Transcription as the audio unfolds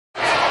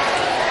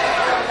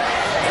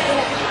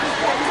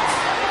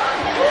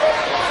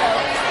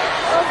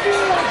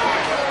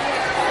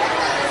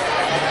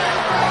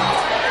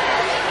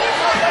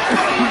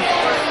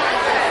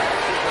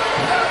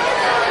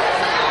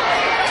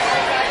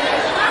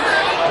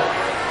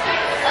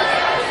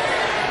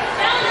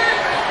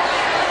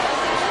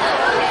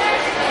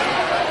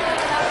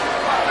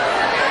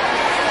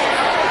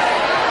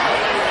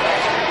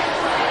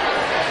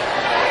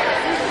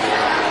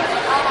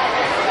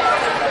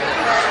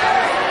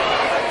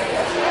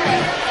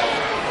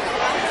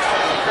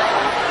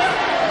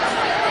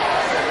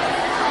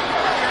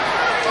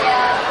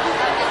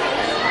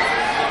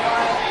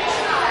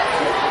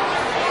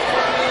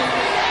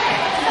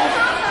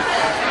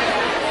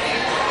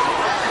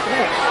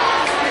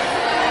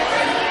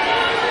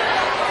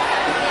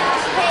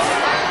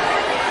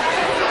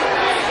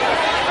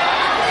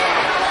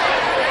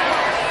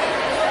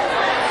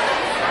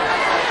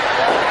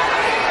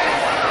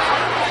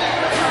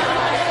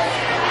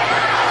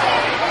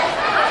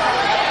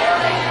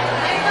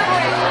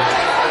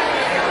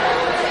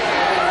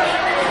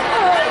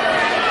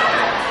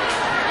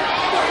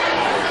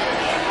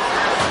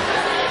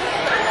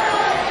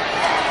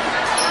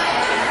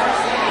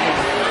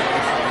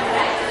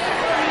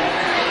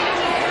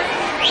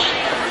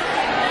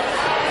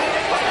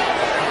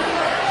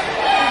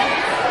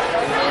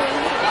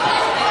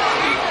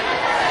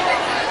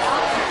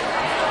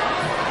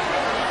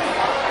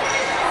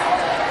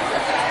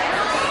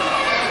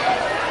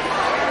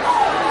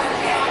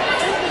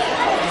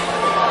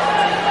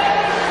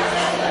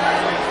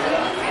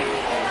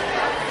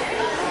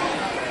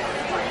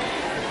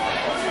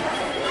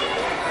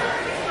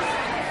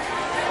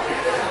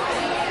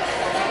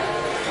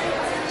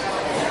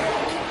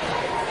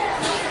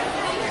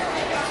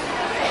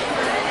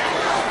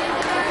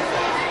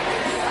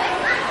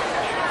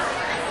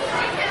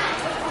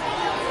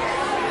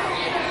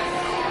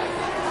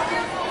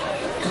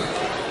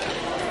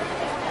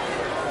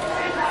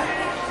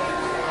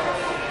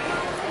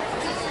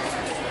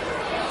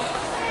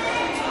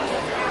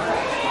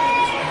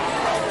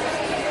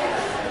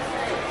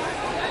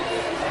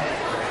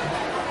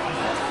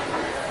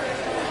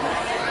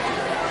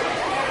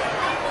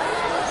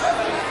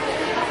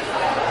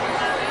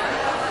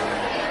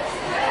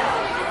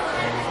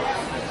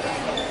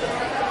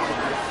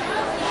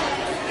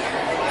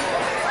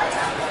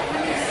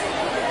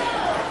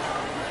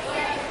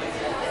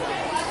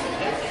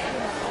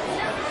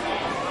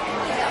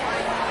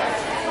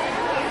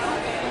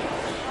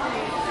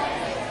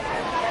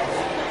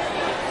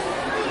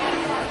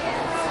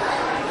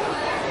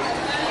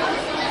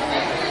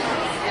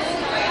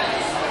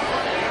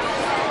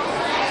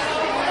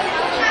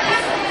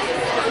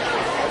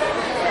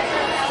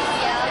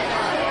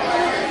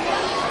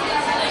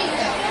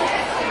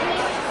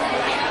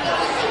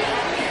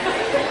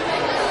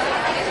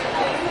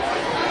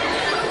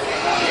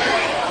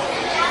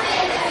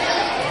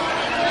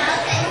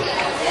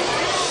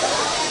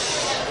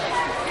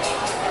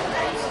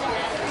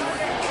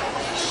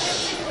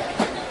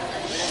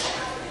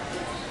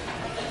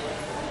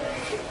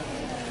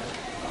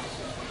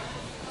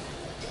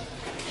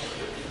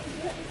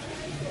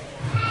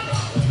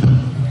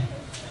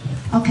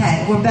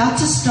that we're about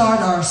to start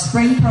our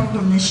spring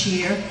program this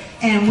year,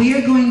 and we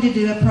are going to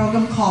do a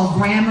program called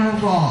Grammar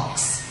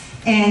Rocks.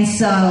 And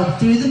so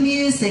through the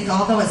music,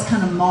 although it's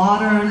kind of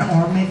modern,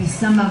 or maybe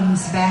some of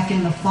them's back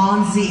in the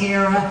Fonzie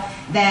era,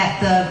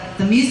 that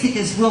the music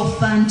is real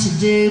fun to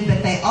do,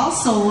 but they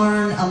also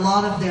learn a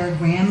lot of their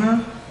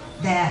grammar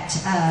that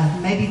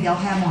maybe they'll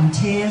have on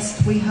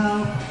test, we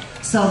hope.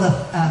 So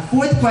the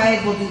fourth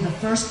grade will do the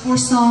first 4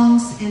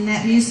 songs in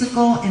that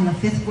musical, and the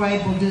 5th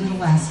grade will do the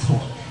last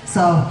 4.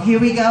 So here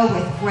we go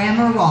with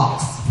Grammar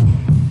Rocks.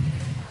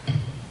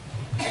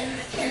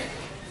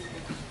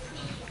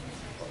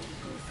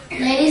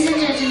 Ladies and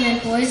gentlemen,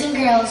 boys and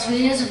girls,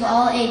 readers of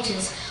all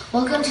ages,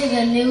 welcome to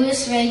the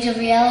newest range of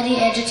reality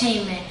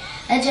entertainment.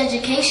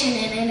 Education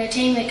and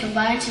entertainment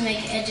combine to make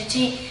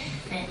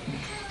edutainment.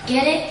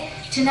 Get it?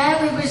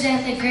 Tonight we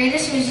present the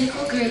greatest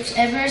musical groups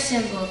ever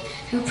assembled,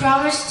 who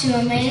promise to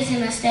amaze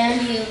and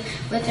astound you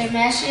with their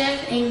mastery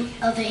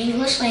of the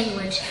English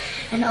language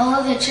and all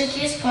of the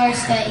trickiest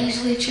parts that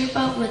easily trip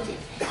up with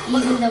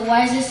even the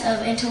wisest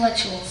of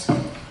intellectuals.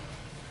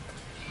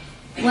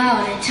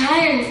 Wow, an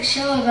entire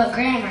show about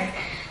grammar.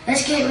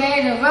 Let's get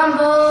ready to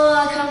rumble,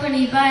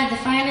 accompanied by the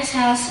finest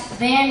house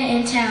band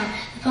in town.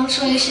 The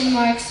punctuation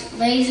marks,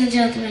 ladies and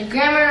gentlemen,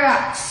 Grammar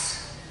Rocks.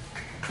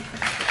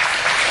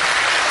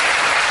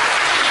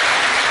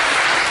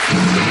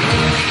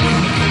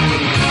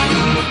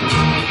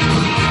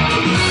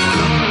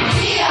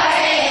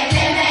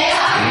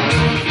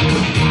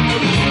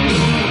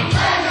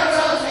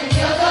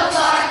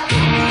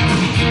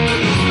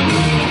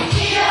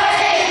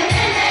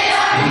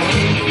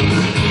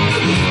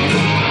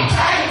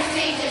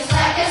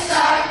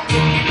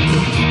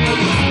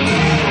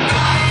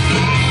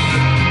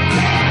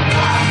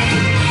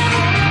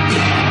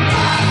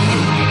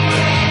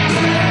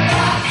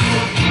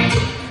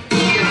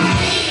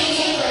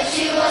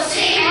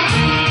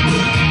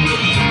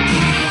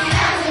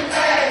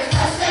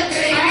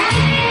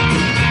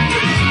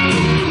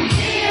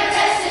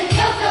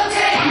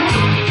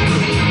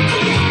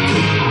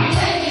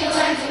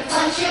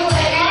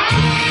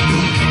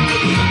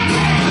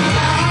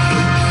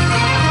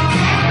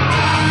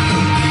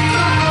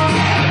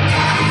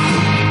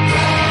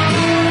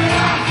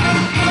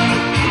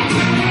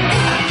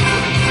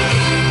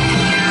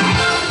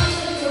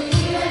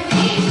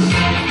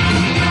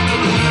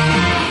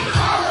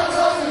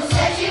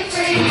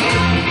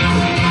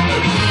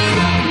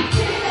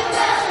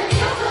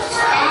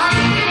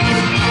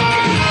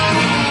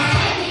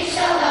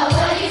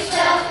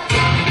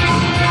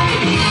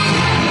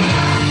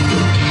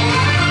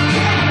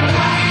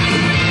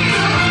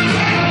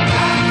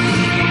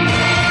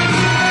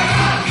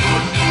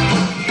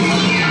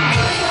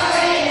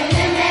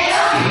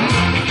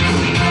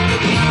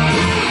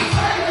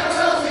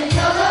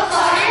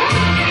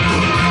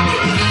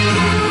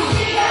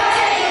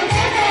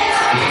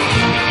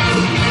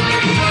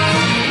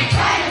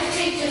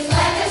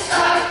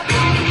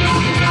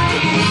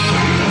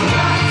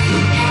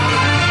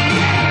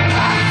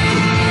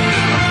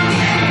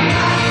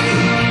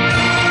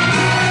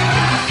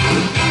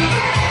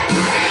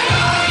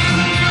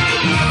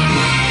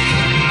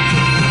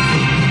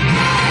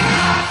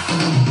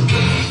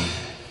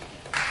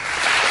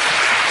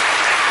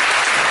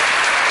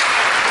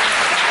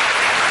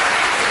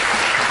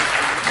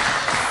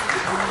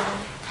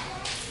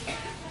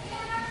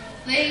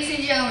 Ladies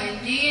and gentlemen,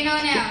 do you know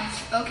nouns?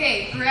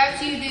 Okay,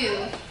 perhaps you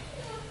do.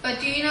 But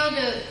do you know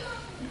the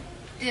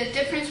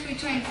difference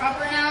between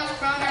proper nouns,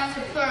 pronouns,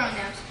 and plural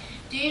nouns?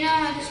 Do you know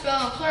how to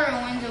spell a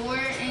plural when the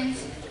word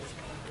ends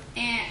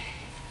in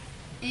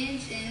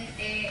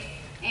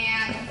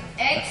an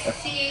X,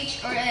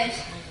 CH, or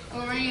S,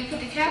 or when you put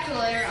the capital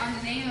letter on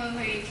the name of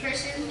a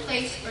person,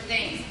 place, or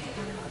thing?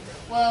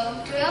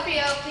 Well, to help you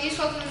out, please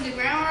welcome the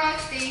Grammar Rock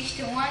stage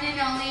to one and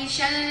only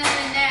Shannon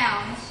and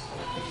Nouns.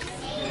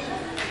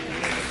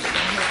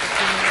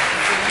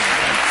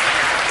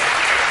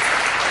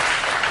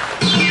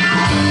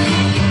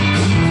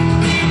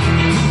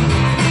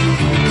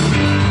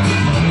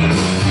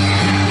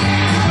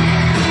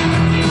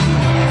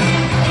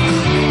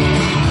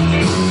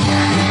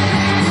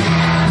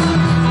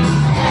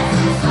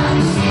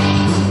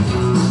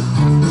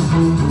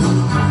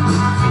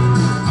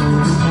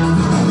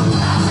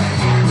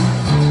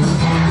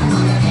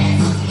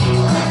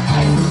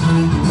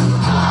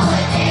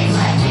 Holidays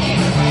like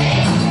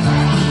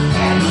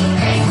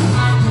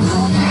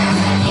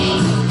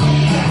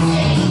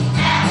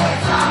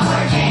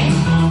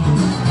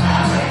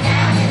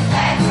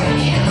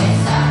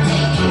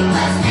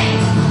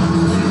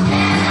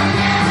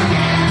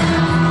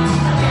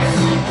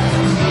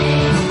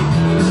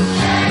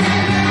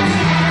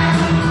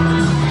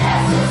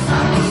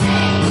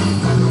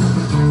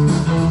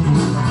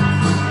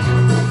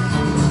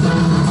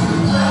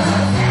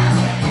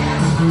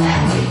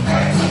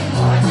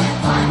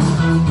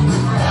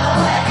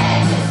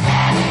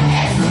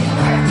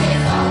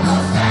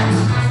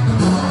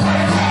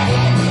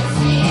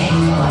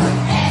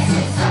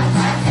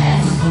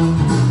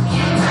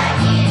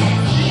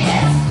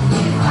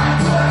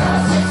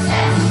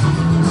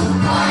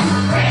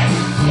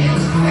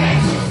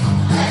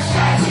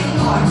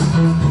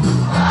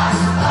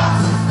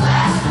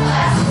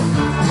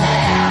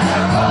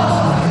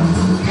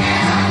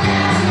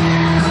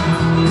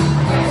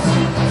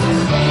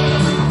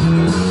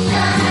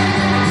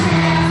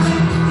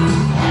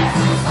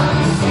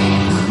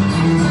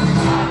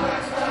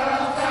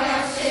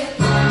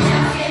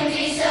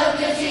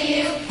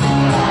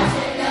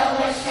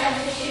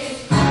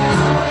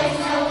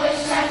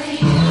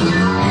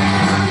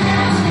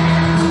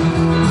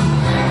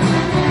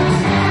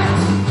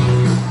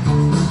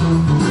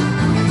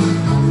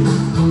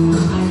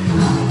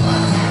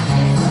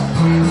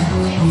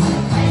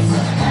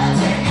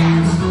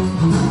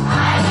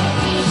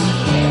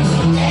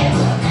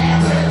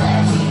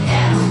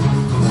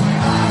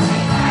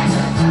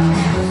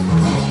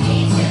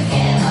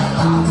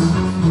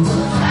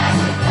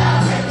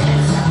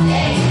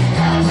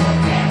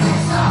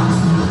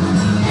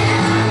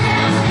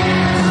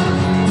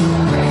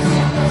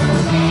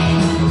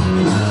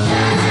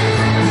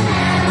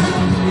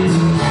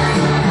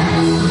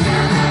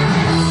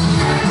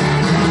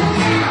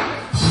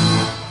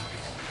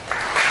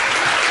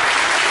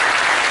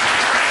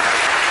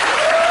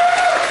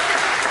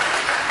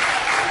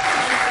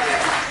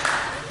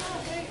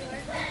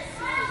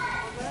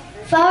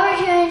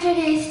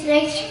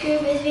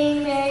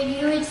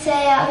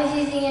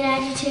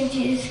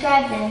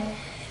describe them.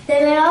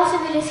 They may also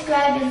be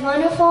described as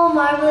wonderful,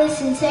 marvelous,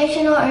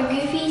 sensational, or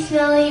goofy,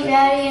 smelly,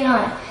 rowdy, and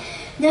odd.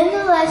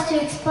 Nonetheless,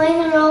 to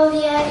explain the role of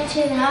the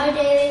adjective in our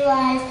daily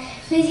lives,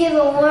 please give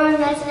a warm,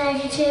 that's an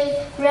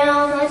adjective,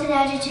 realm, that's an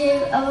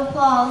adjective, of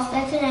applause,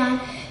 that's a noun,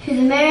 to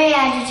the merry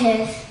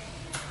adjectives.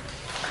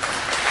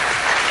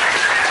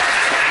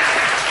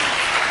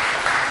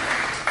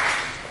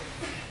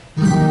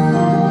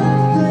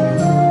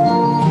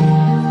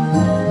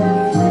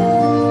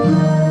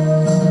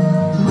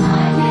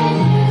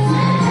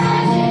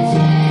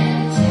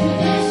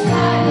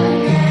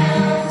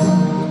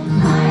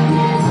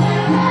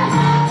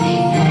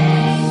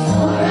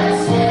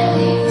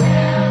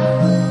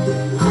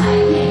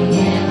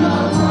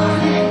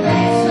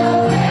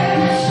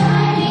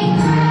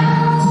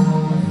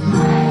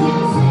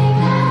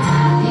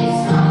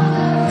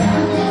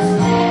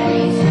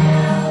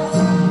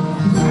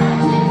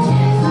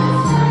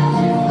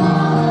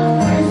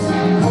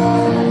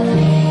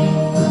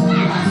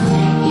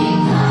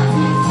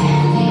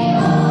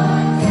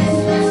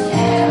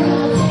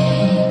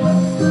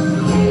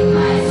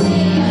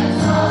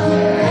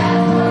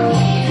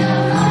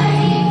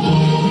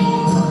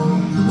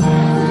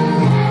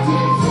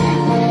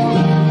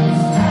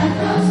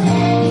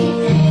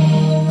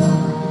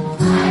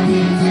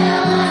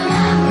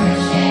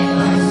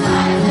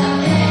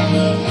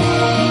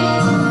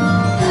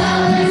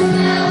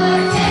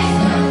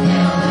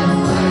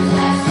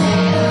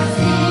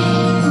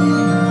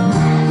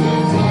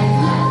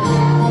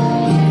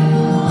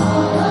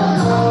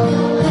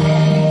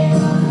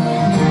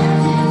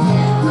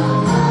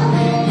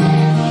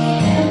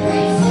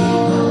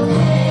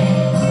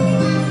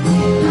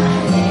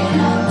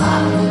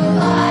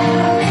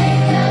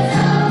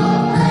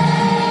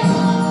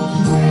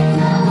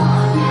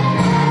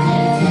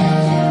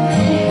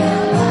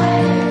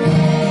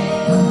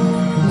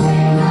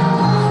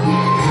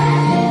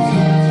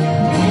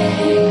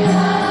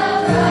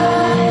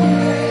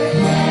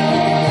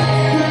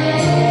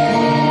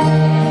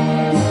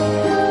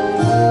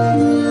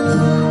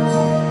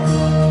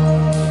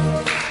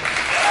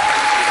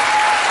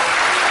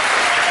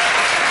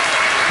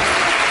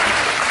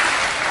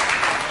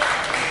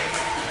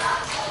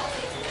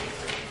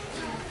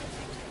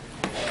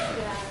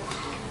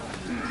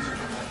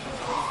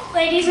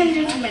 Ladies and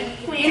gentlemen,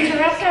 we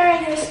interrupt our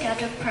regular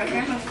scheduled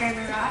program of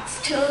Grammar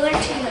Rocks to alert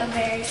you of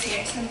very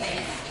serious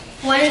invasion.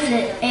 What is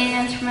it?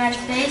 Aliens from outer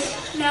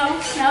space? No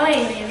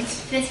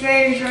aliens. Fifth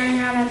graders running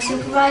around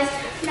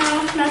unsupervised? No,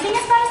 nothing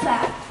as bad as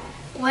that.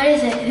 What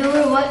is it? Who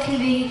or what can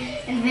be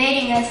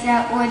invading us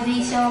that would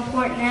be so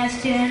important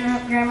as to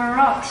interrupt Grammar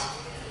Rocks?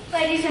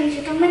 Ladies and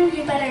gentlemen,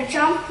 you better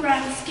jump,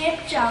 run, skip,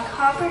 jog,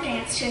 hop, or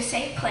dance to a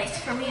safe place,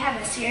 for we have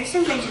a serious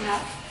invasion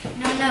of...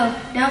 No,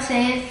 don't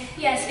say it.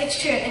 Yes, it's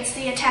true. It's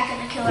the attack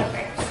of the killer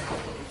bears.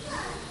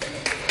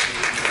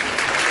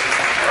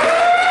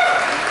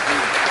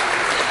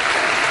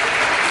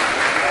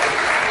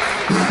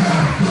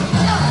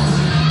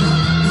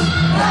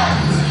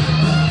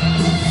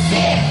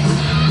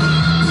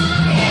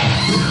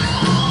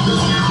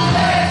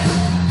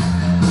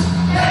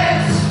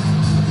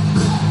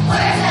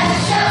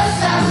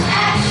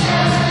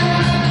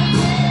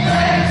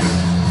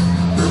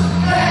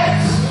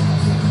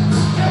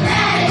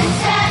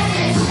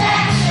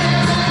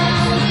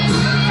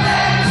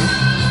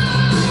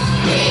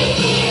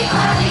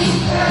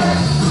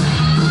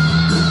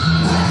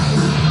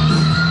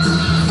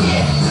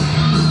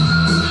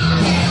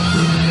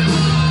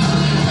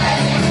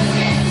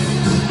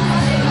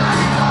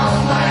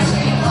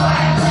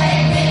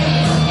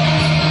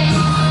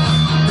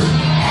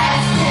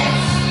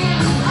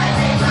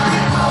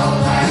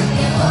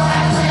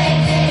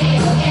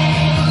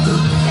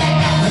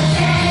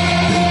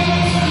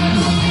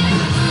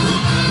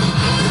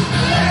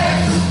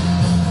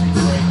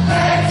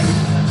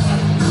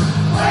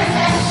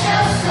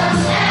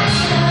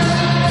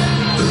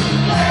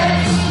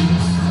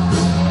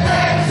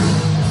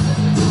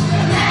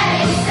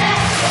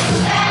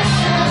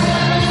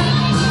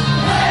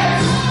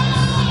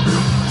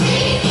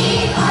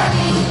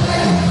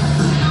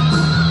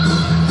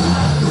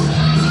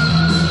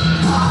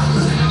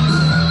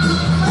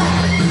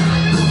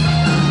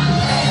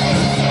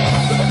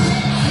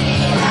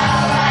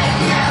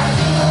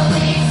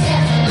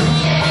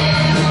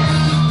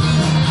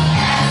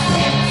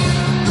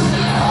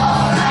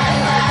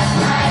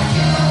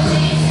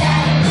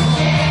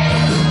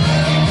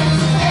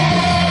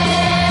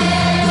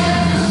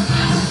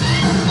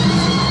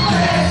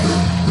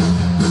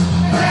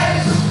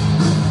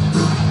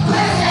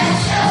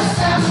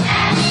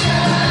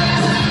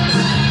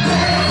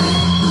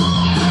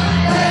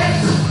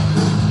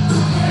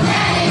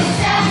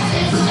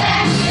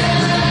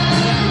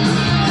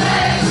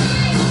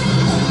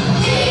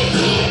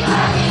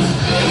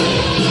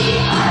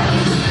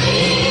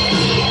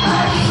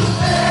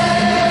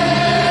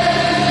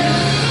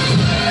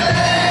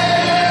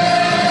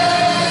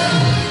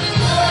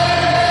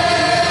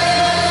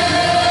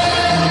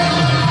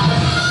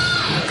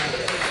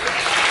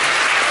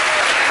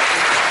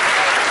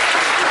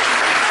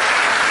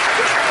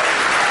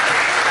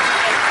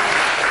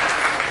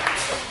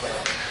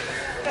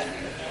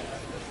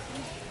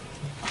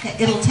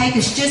 it'll take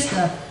us just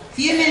a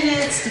few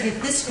minutes to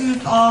get this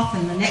group off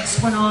and the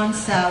next one on.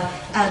 So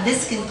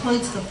this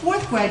concludes the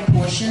 4th grade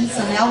portion.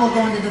 So now we'll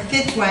go into the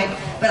 5th grade.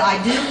 But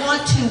I do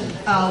want to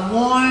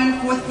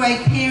warn 4th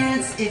grade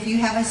parents, if you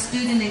have a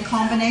student in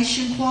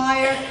combination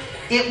choir,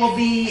 it will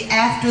be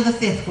after the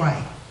 5th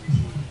grade.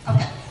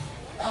 Okay.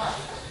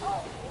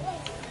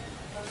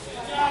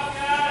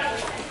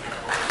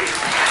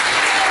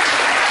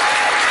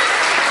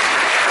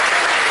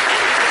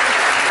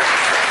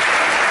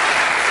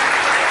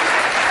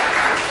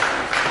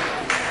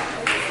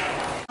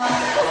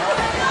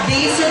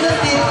 These are the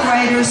 5th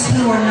graders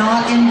who are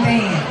not in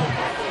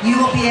band. You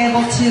will be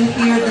able to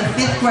hear the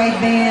 5th grade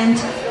band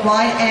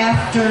right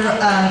after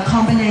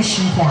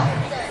combination choir.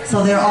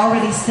 So they're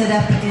already set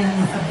up in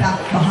about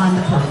behind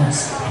the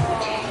curtains.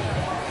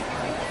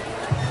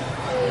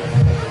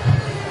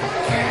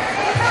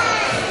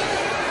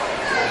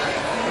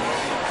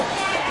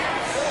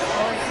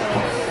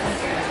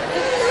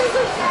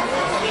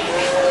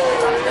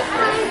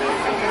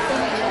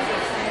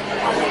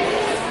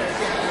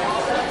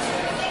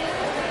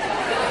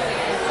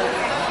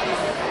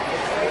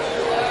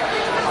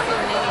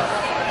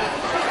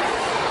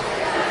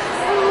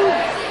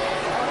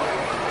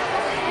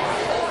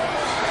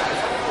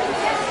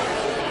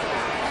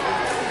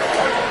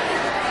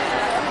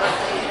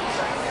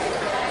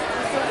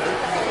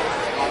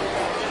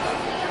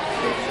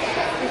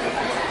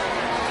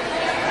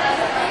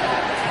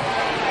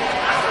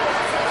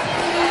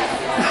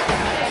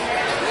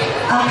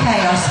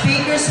 Okay, our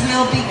speakers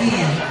will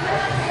begin.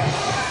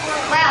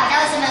 Wow,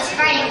 that was the most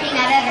frightening thing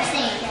I've ever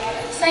seen.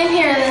 Same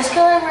here. Those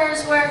killer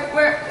birds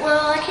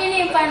well, I can't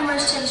even find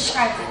words to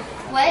describe them.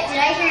 What? Did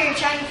I hear you're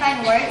trying to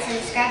find words to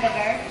describe a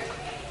bird?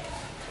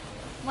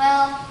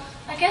 Well,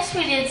 I guess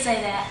we did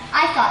say that.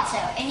 I thought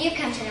so, and you've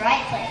come to the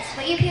right place.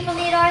 What you people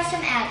need are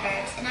some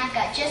adverbs, and I've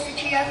got just the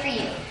trio for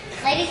you.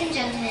 Ladies and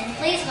gentlemen,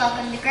 please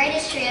welcome the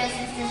greatest trio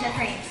since the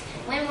Supremes,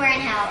 when, where,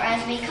 and how, or as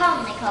we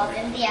commonly call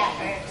them, the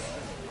adverbs.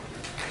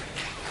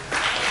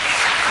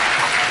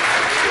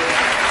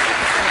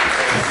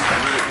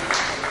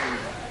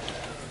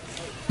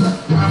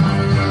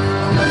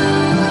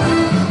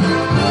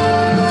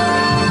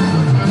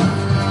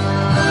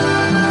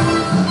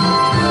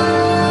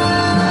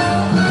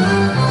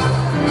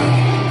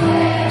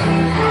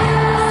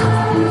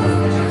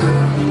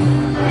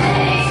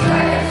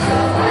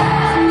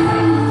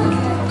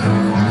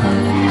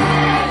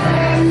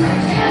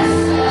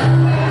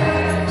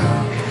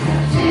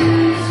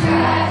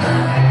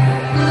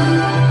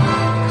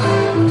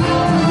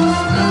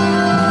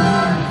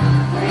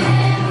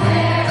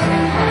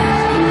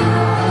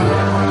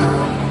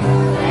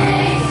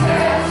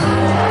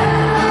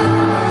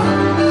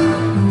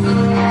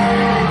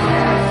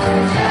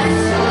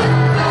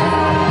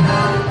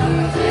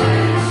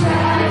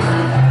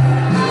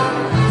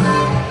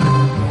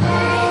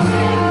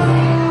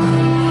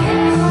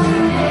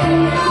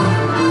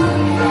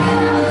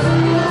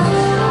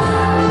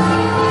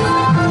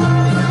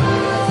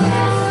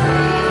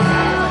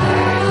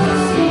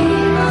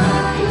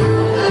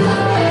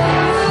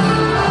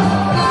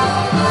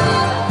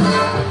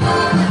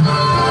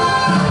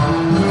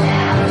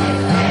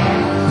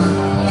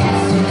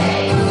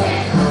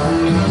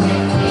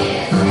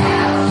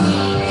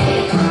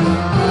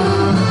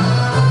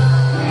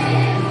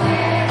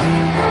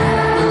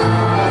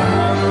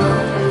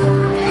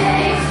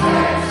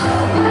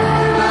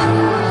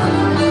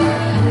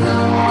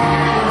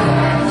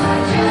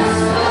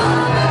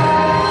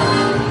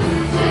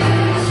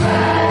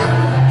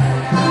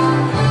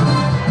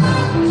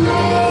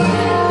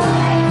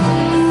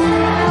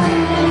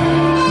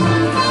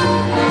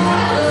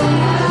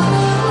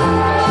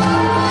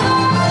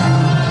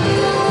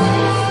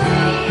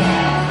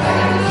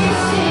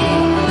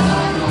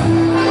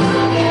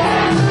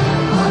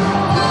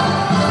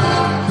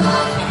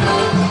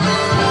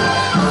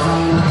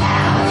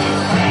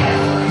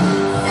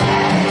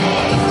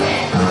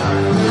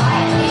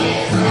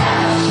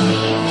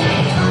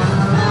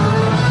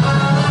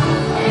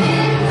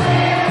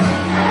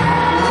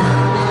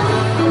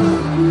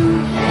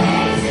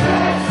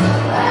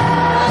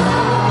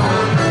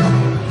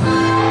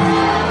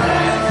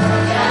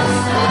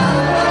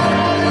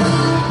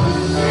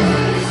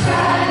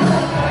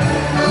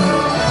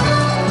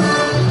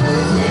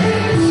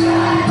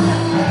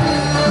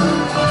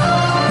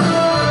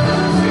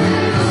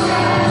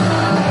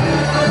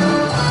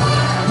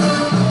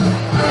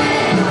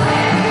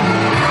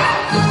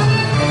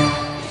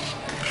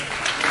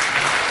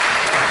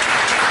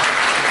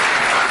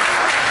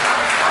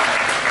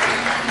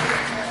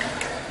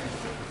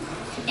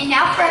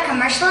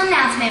 commercial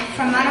announcement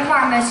from one of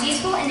our most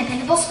useful and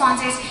dependable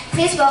sponsors.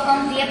 Please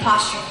welcome the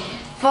apostrophe.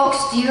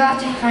 Folks, do you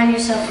often find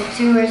yourself with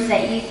two words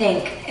that you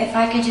think, if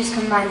I could just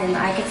combine them,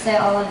 I could say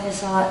all of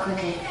this a lot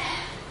quicker?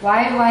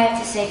 Why do I have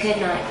to say could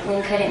not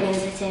when could it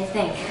means the same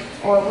thing?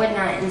 Or would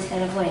not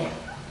instead of wouldn't?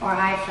 Or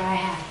I for I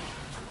have?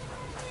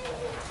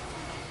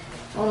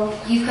 Well,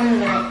 you've come to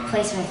the right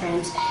place, my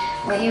friends.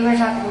 What you were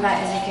talking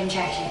about is a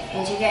contraction.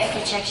 And to get a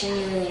contraction,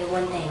 you really need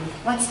one thing.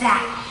 What's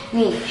that?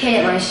 Me.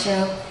 Hit it,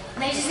 Maestro.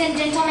 Ladies and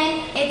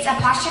gentlemen, it's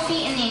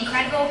apostrophe in the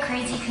incredible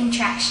crazy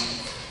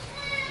contraction.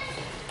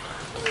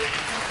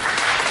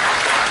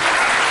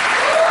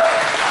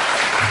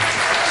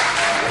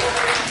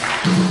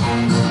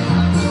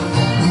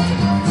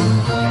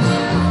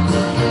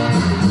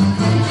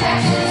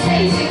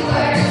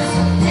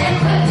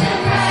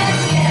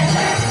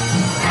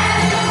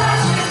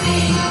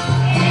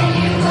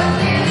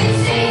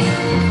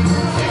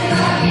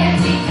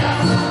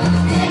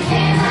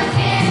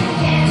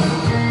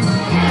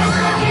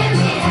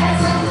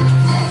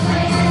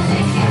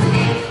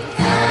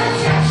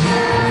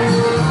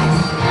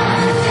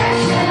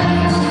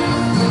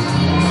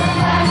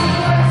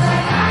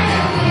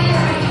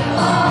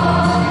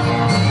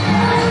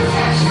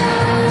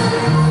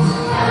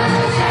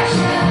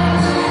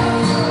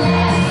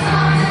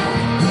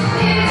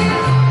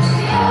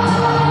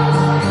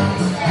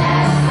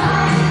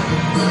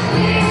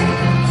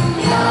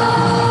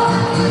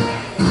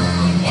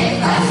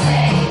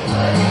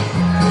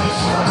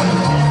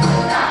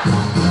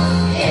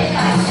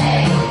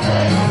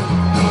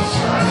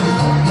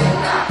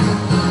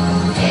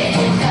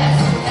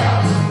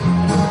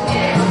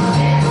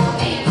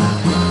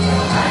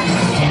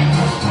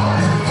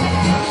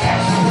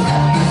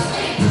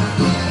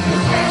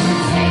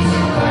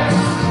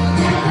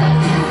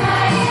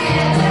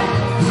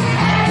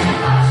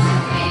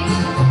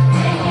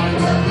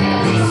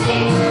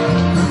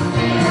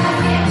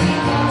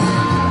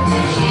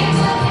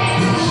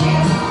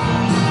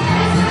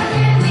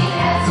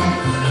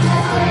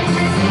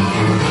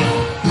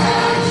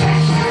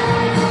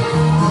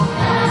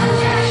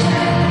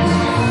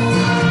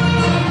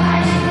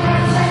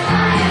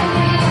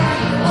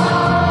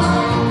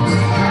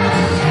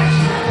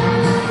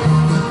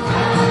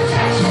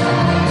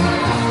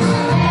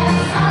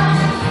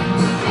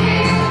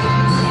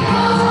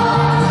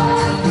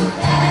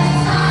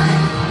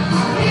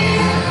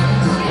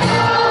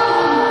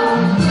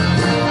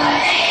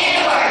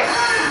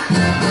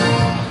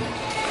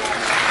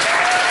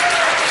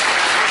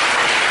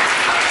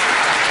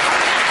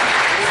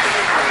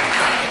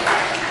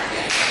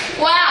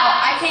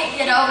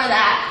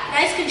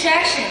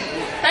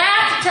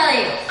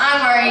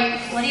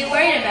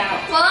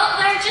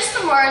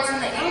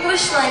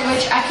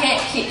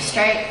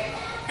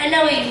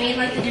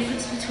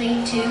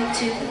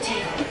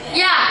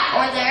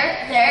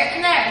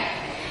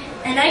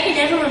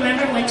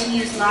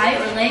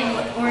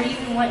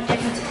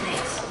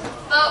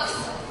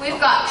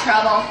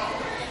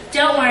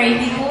 Don't worry,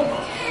 people.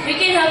 We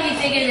can help you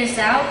figure this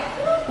out.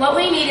 What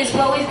we need is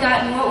what we've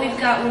got, and what we've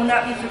got will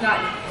not be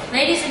forgotten.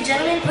 Ladies and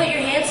gentlemen, put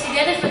your hands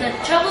together for the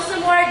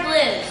Troublesome Word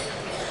Blues.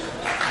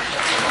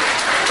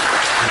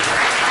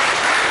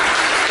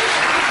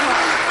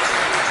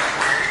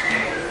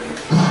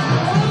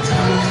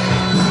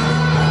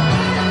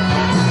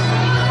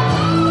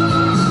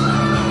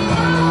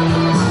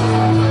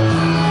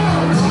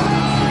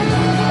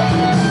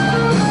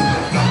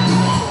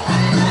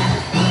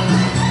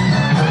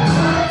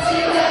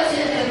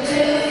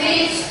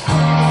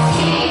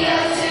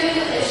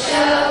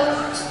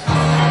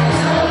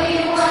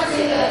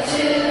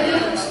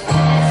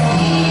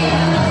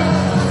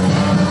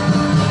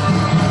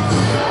 To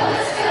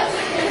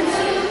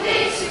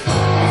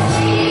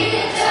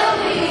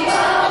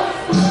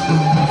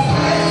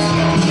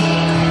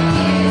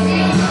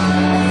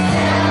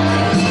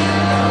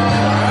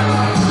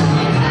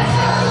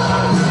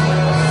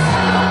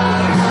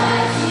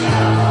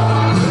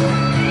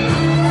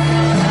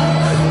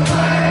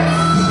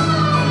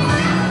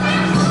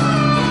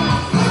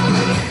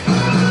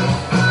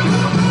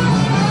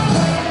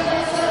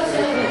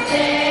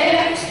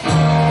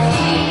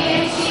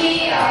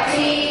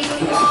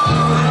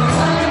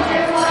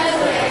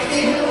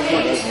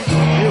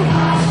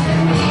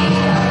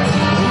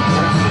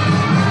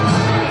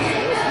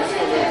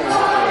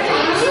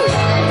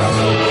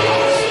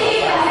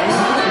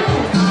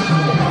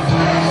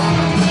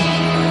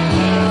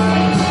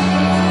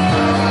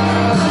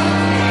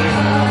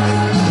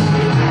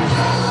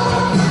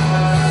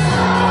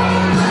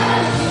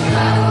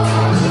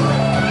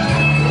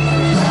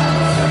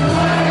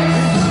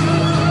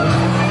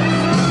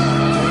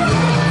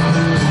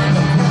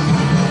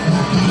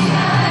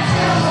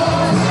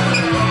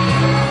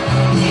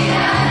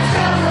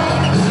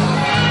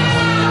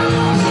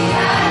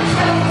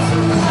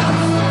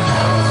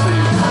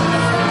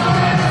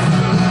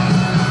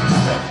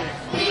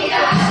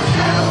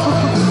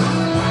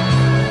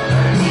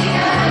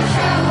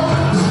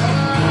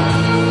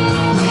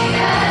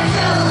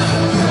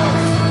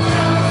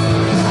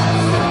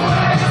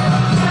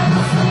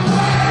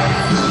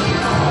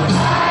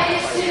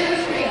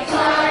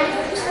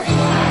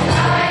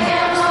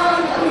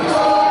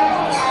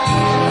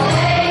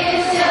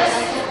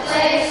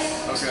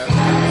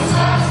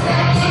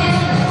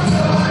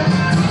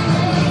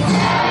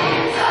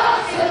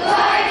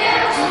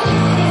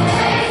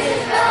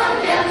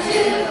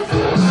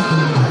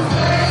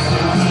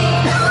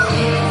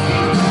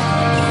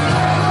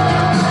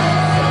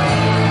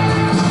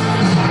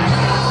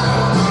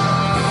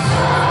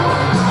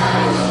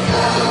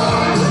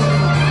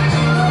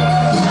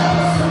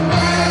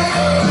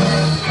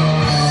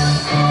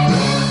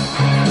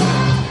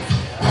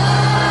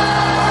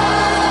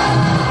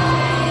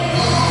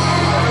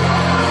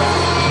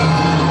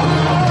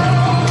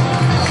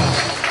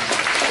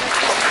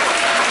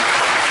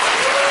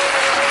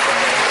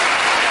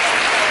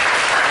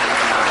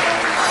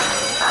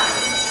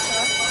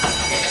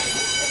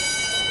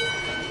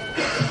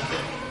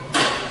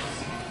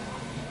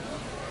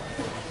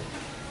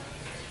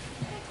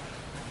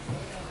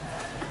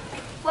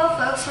Well,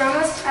 folks, we're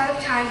almost out of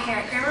time here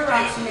at Grammar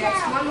Rocks, and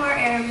there's one more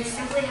error we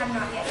simply have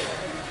not yet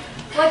covered.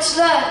 What's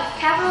that?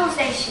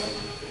 Capitalization.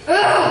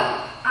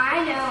 Ugh!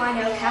 I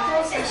know.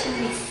 Capitalization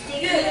can be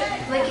sticky,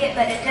 wicked,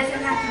 but it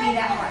doesn't have to be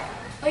that hard.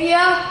 Oh,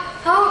 yeah?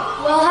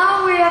 How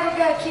are we ever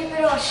going to keep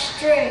it all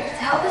straight?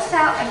 To help us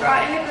out, I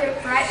brought in a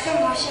group right from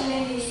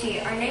Washington,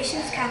 D.C., our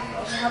nation's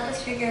capital, to help us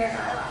figure it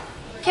all out.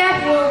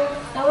 Capital?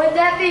 Now, would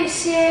that be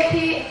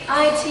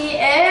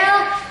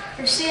C-A-P-I-T-A-L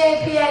or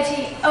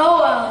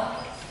C-A-P-I-T-O-L?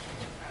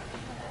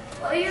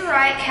 Well, you're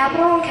right.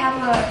 Capital and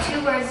capital are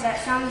two words that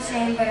sound the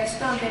same but are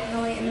spelled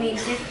differently and mean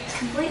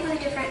completely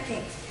different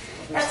things.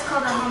 That's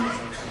called a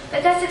homonym.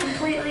 But that's a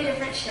completely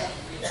different show.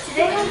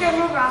 Today on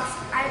Grammar Rocks,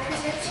 I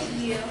present to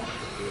you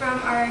from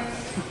our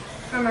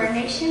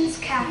nation's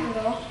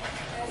capital,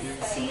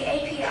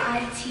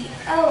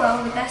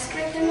 C-A-P-I-T-O-L, the best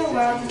gift in the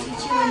world to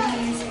teach you when to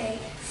use a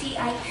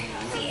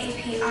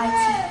C-A-P-I-T-A-L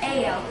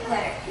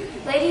letter.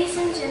 Ladies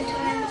and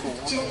gentlemen,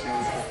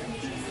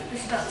 the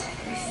spell checkers.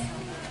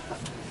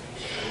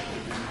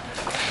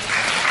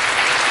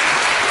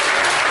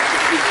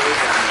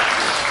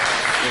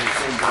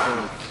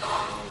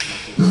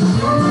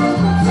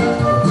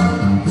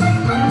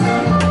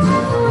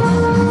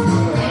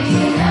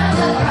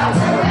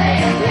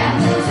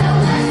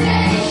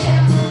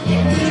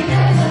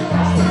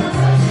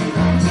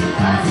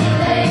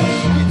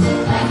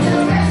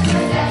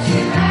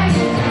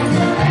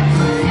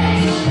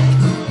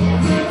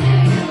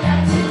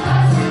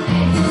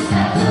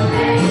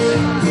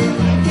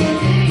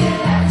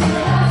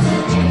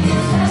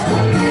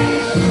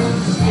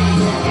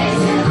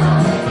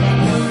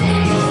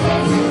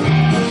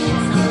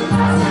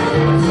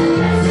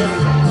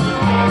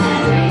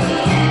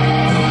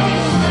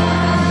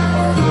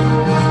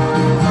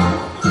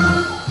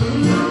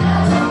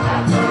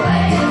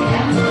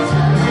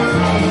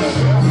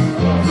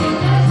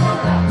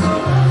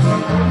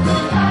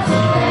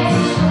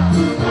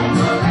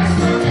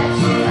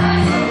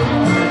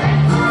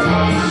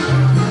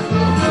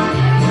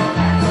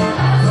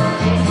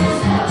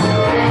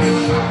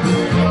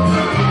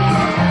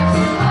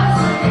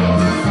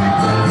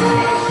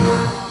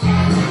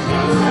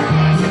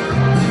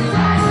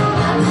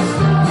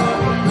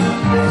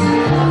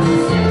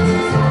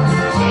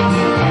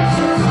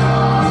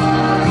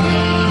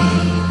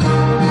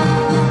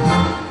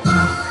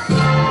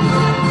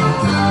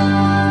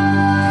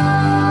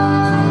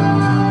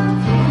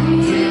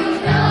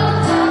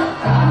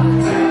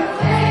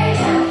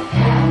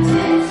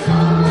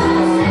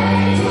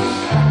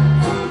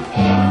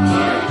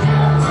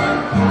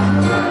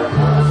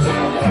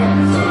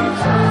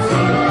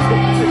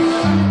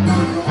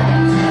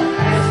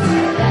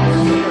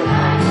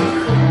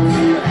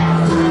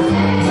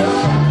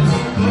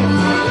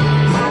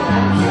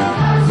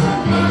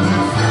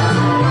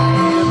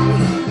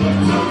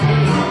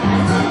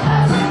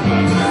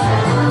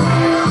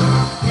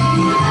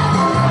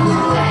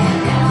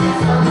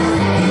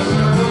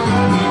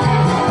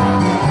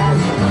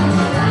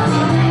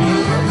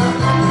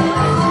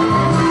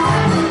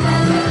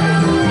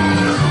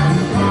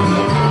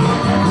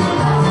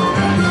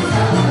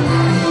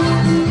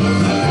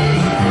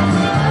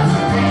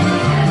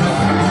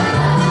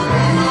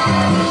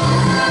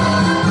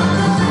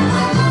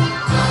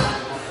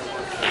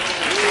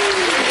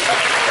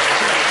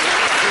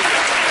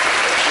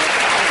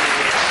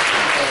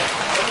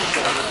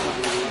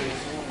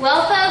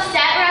 Well, folks,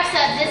 that wraps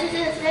up this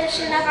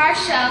edition of our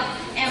show,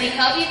 and we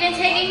hope you've been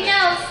taking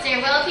notes.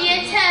 There will be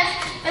a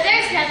test, but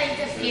there's nothing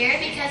to fear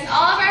because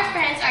all of our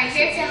friends are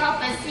here to help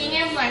us sing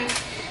and learn.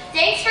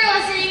 Thanks for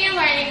listening and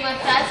learning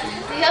with us.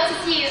 We hope to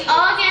see you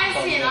all again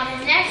soon on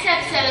the next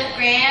episode of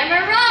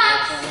Grammar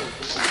Rocks.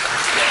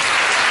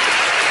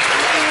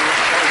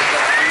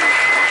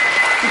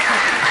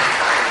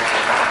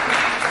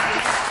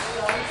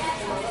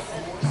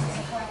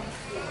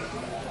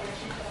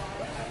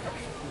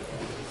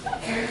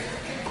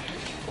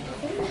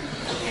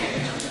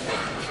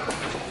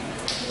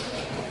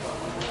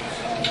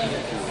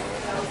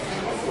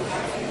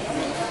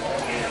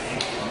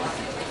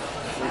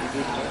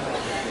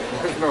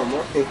 No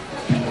more. I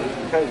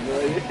have no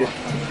idea.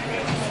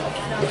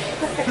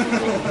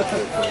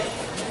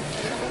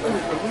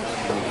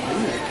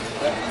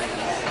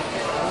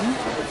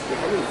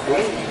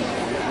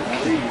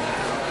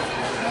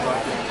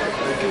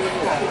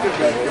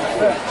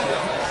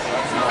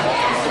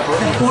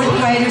 4th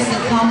graders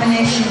in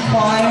combination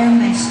choir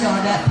may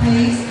start up,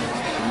 please.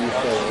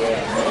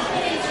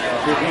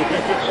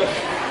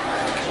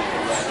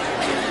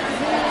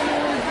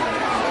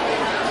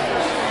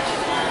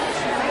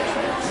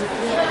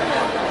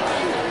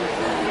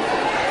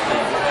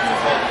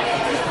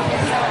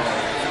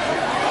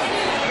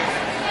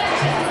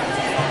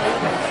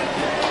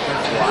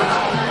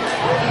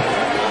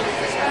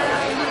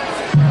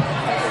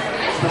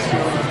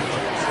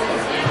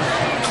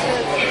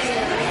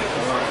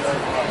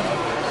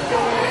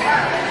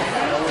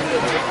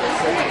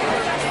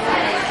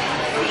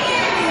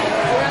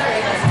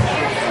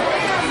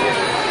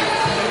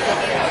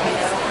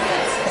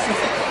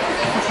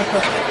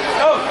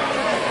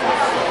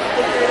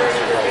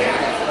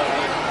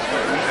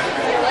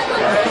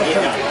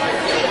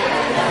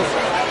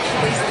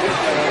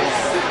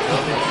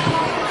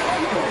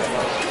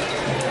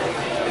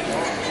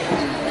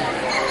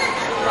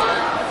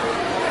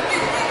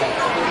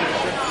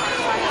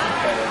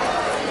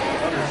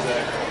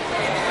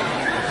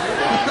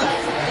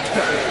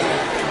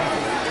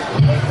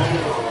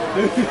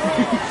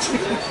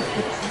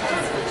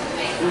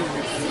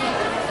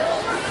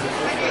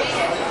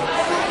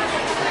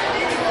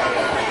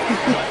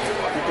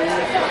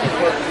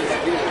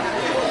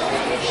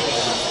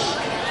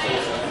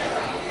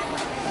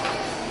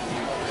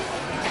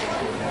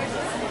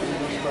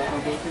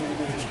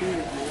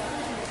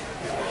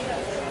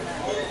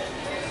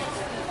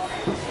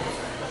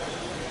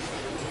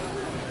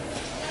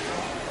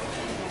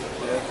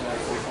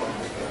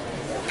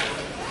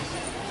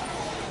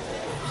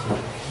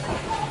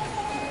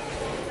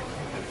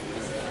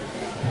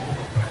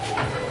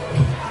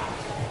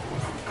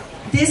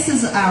 This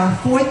is our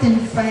 4th and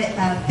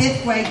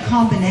 5th grade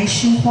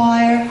combination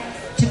choir.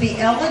 To be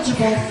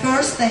eligible,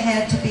 first they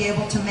had to be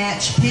able to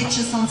match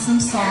pitches on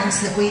some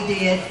songs that we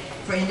did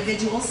for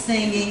individual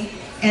singing,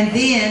 and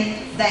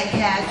then they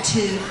had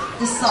to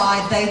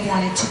decide they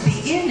wanted to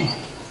be in it.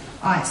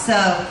 All right, so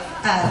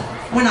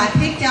when I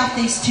picked out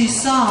these 2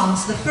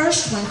 songs, the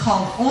first one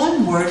called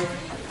Onward,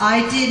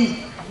 I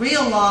didn't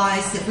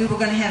realize that we were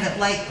going to have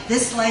it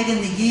this late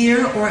in the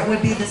year, or it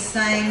would be the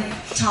same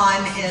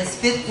time as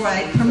 5th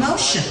grade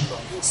promotion.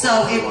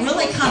 So it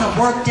really kind of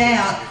worked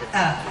out.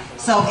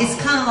 So it's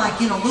kind of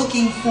like,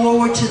 looking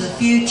forward to the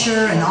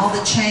future and all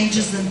the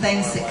changes and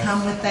things that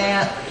come with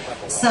that.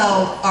 So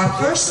our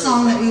first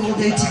song that we will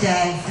do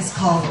today is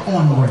called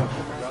Onward.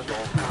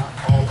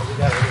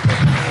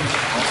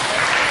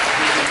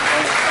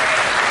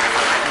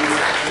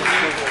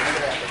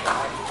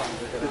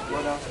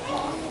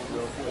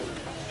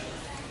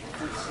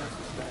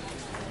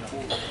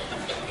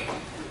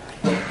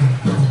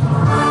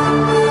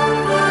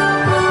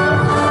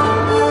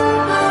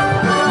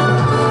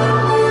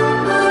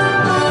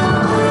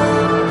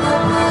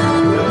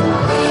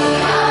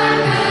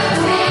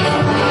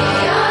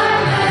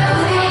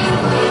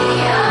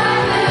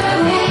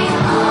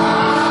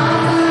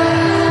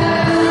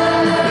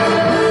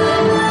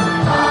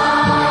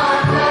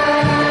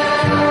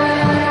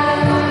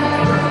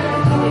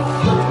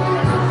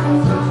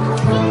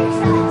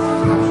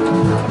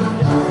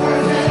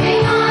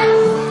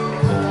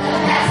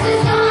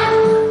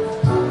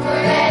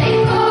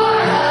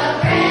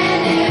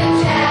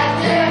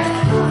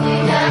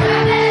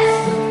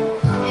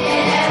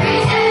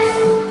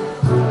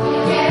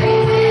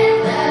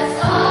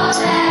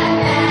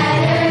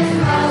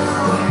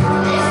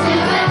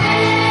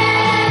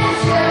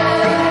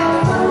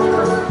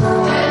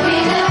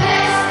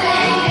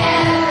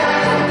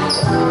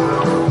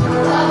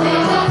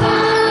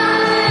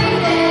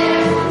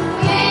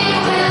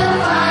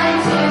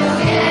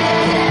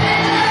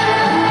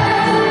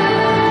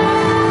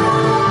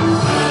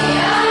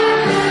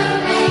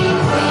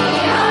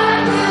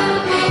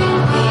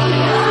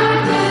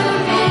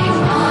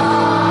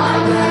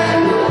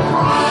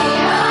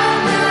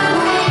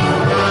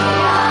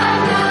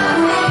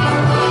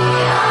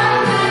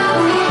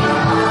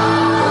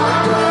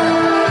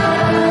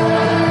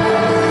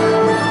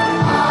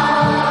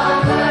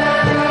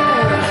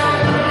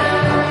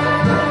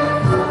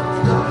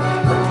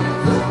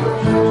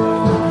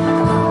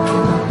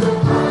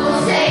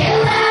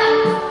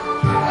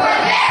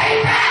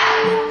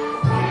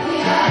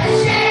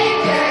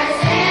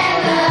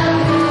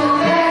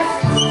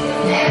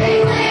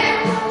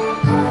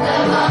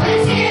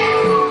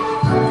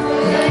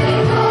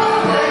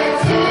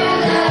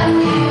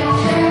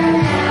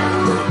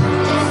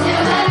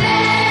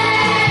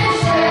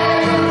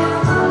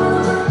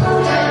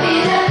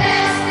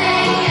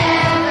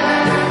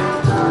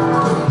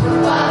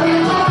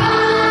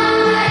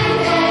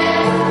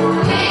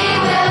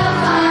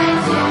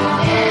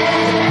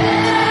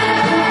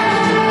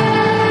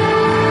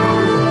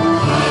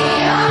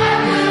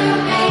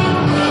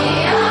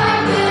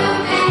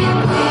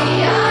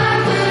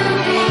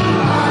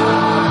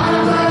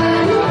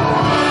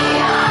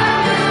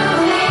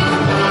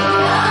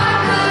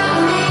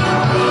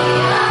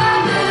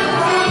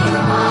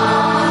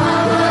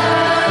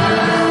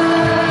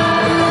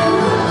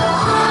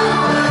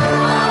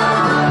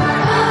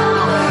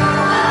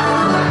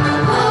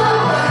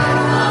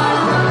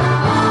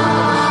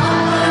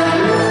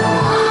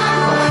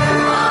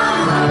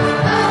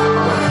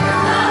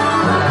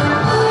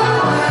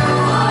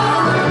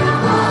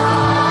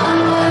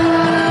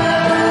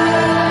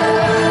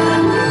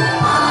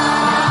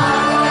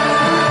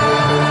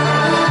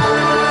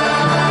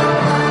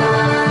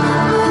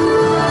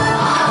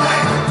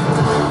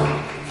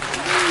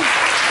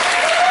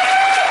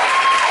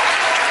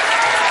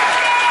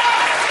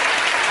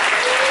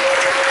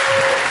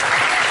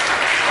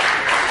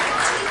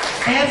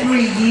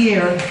 Every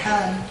year,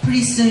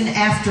 pretty soon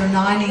after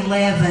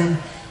 9/11,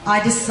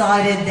 I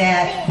decided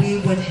that we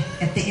would,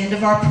 at the end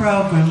of our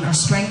program, our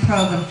spring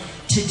program,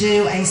 to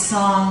do a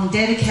song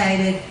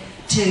dedicated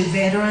to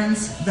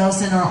veterans,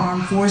 those in our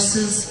armed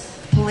forces,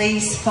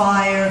 police,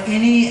 fire,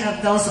 any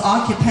of those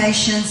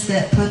occupations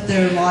that put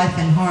their life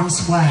in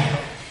harm's way.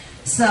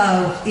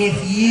 So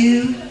if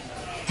you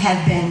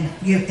have been,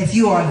 if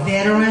you are a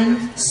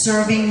veteran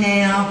serving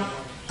now,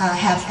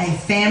 have a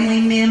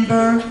family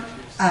member,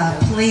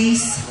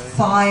 police,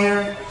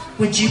 fire,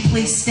 would you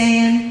please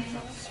stand?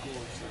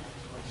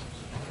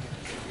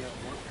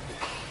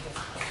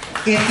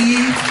 If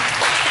you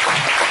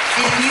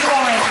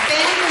are a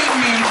family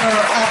member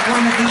of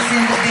one of these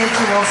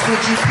individuals,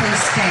 would you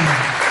please stand?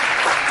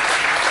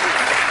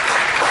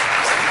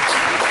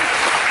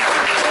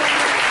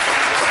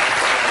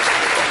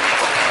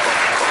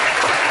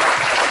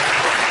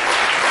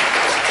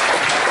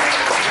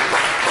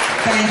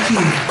 Thank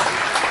you.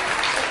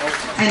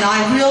 And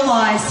I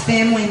realize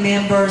family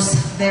members,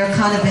 they're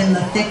kind of in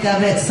the thick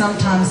of it.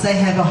 Sometimes they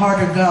have a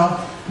harder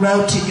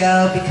road to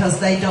go because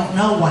they don't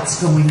know what's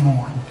going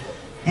on.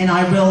 And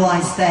I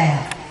realize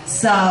that.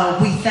 So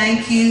we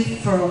thank you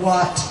for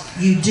what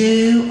you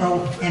do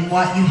and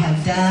what you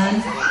have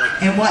done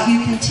and what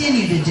you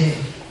continue to do.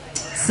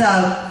 So,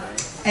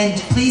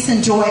 and please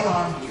enjoy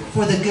our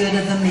For the Good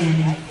of the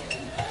Many.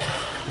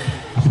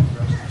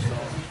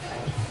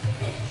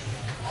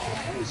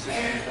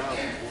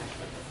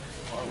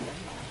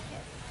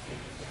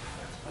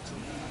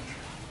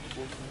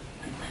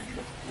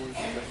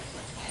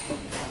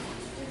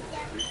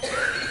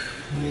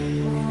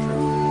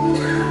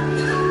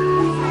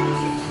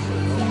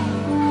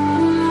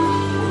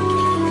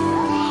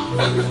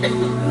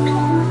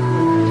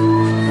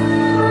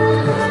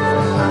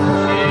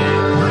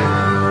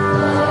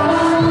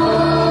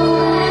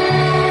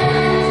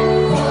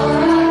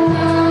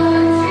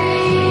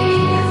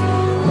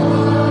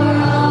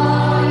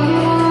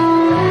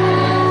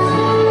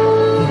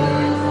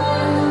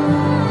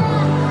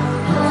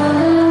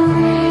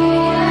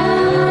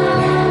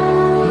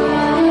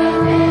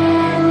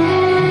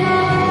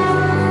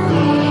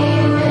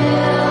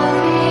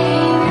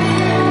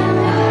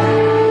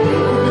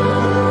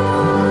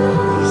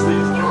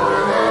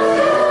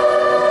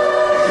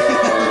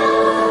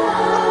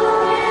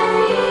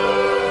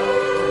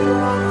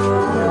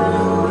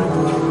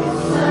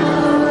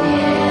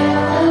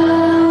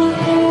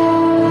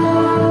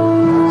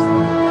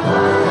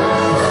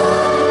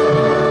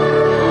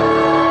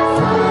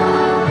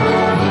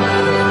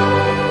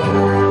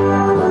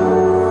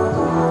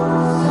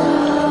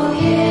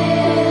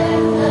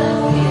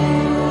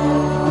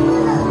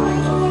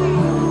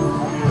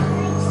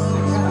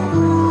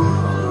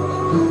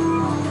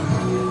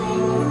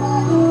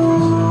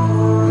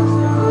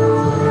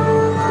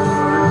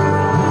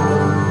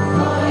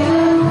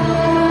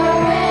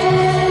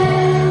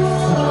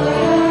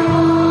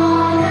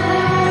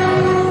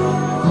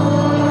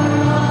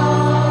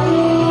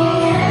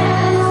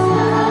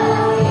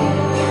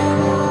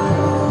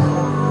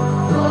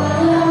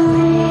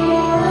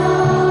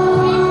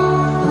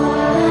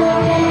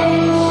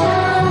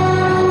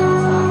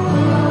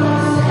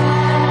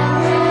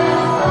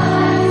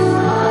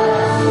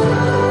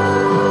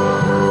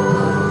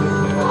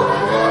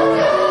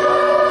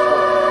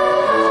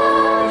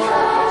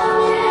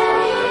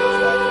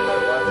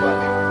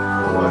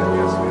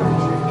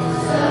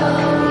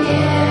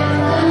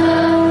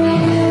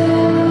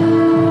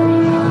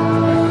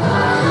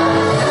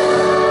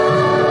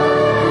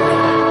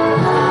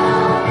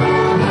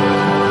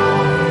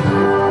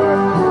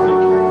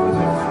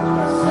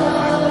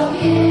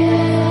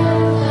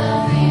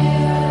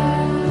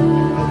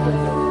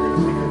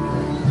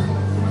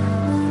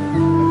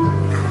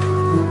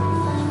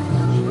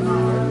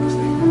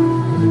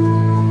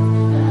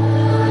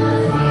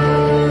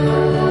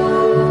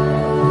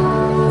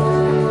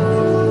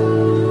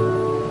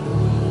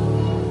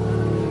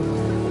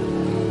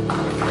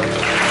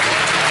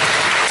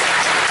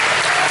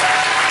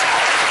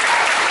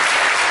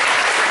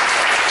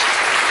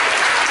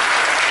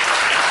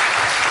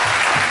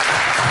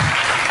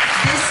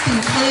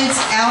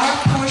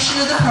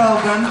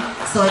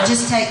 So it'll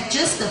just take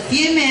just a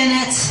few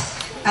minutes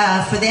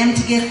for them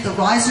to get the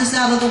risers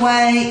out of the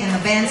way, and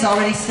the band's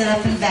already set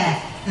up and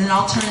back. And then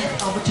I'll turn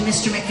it over to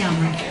Mr.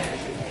 Montgomery.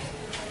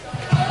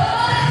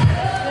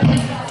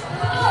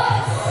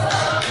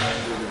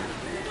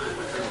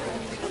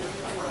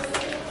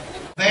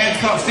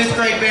 Fifth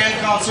grade band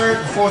concert,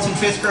 4th and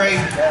 5th grade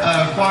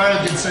choir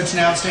did such an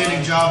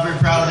outstanding job. Very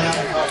proud of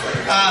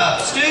them.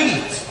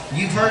 Students,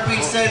 you've heard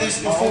me say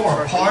this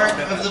before. Part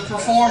of the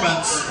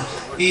performance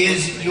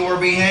is your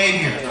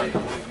behavior.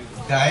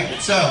 Okay?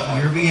 So,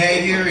 your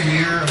behavior and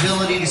your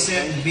ability to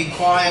sit and be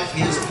quiet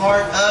is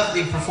part of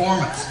the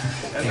performance.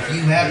 If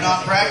you have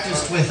not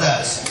practiced with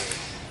us,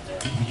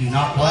 you do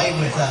not play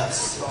with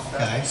us.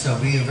 Okay? So,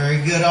 be a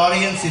very good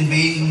audience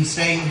in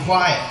staying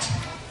quiet.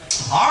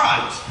 All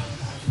right.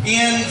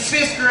 In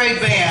 5th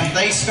grade band,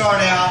 they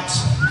start out.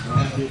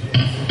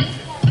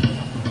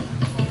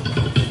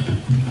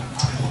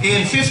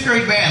 In 5th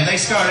grade band, they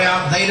start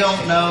out. They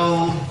don't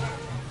know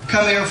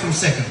 "Come Here" from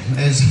Sikkim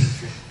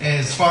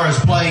as far as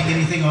playing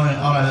anything on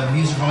a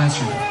musical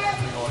instrument.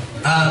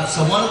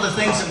 So one of the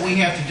things that we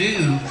have to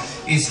do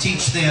is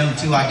teach them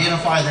to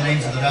identify the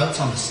names of the notes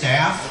on the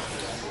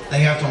staff.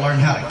 They have to learn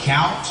how to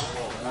count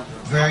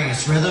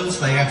various rhythms.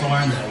 They have to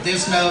learn that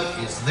this note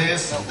is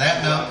this, and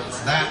that note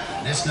is that,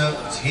 and this note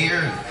is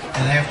here,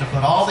 and they have to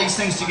put all these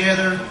things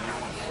together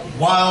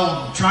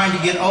while trying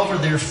to get over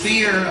their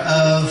fear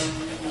of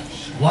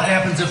what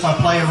happens if I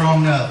play a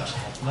wrong note.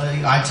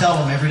 I tell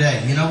them every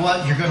day, you know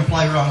what, you're going to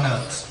play wrong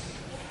notes.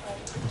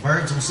 The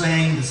birds will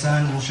sing, the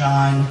sun will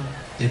shine,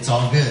 it's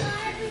all good.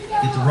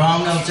 Get the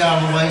wrong notes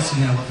out of the way so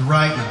you know what the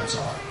right notes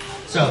are.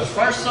 So the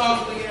first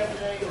song we have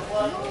today is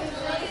what?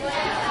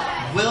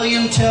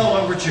 William Tell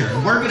Overture.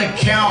 We're going to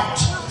count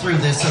through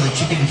this so that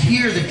you can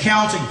hear the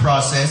counting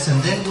process,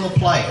 and then we'll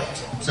play it.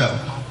 So,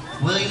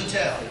 William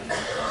Tell.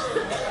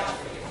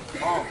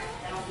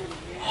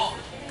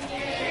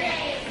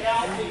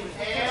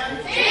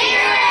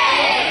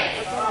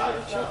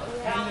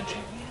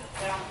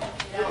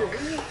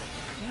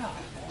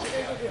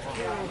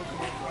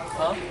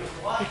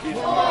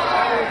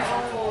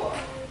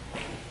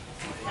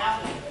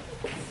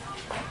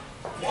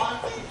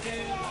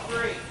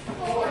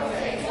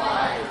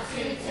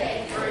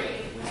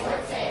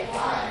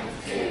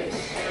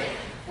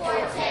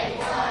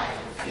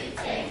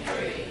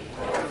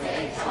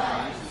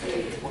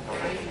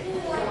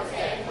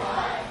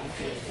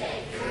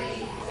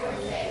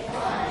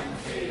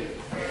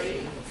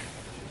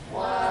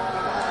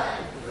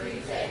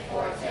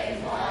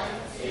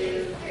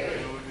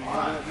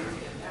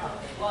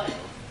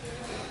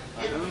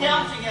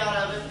 Counting out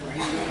of it.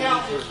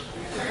 Counting.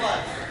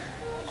 What?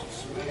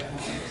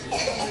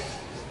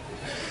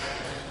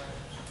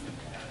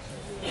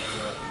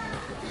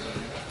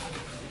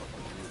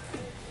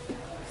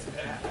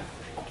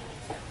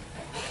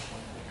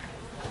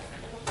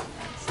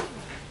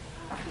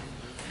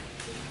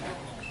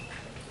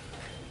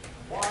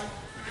 One,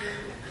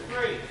 two,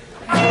 three.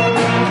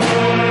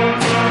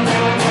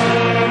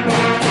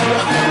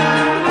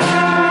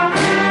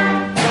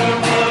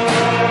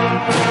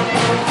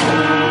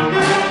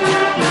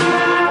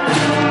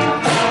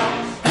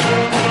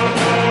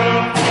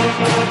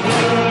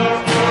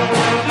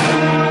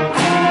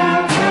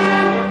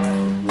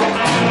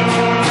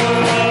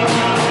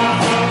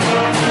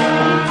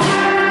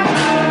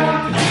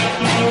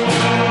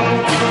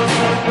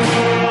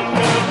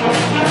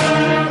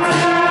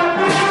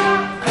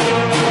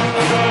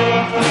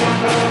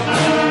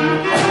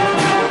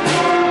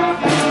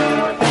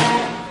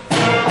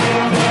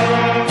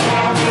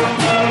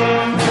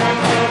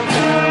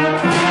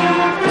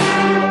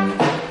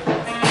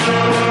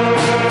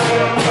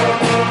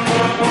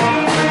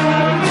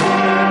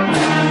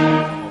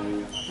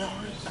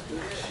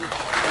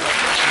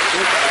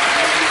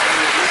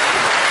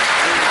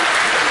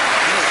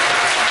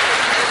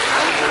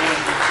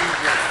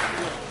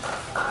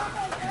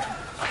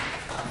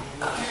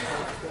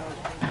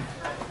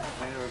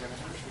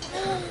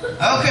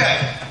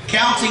 Okay,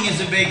 counting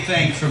is a big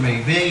thing for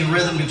me. Being a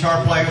rhythm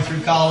guitar player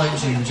through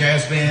college and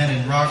jazz band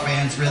and rock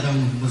bands,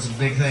 rhythm was a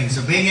big thing.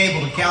 So being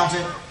able to count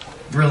it,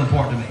 real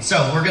important to me.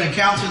 So we're going to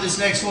count through this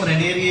next one,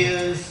 and it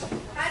is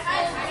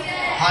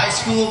High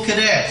School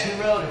Cadets.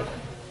 Who wrote it?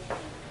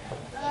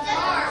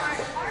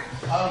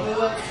 Oh, who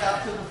was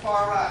out to the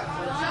far right?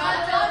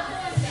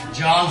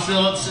 John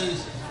Philip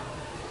Sousa.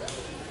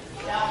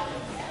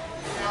 Counting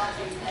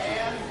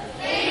and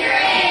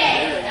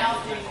fingering.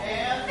 Counting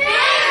and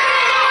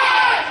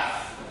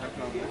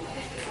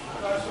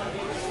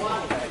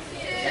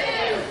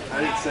I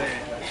didn't say it.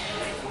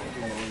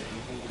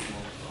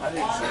 I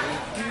didn't say it.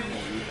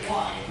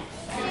 One,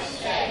 two,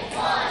 take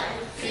one,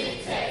 two,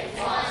 take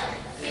one,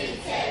 two,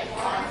 take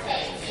one,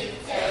 take two,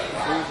 take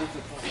one,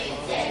 two,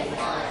 take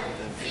one,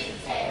 two,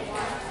 take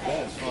one,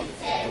 take two,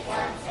 take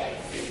one, take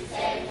two,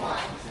 take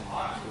one.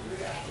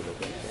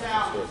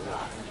 Sound,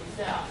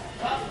 sound,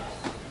 up.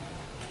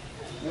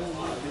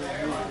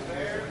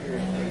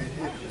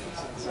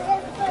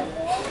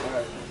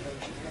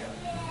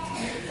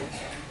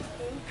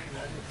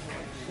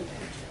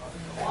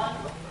 One,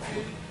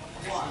 two,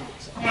 one.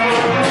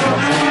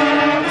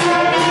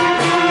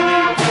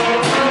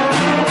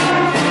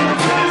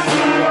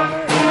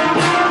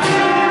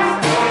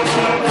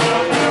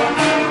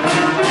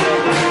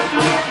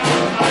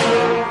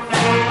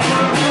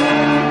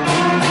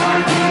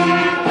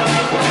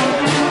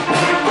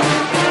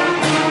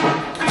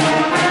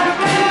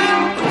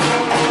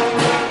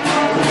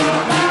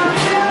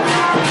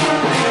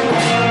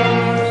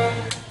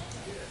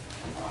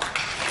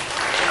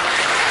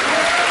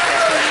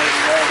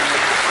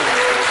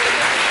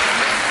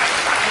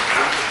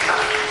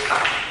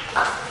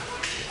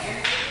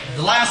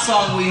 The last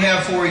song we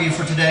have for you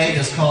for today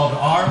is called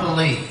Our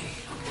Belief.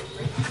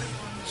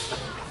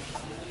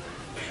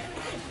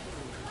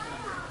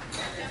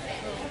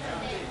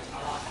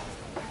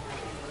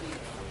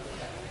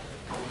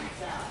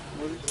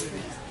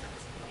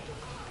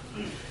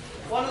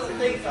 One of the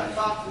things I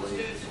talk to the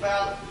students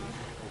about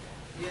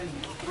in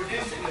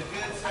producing a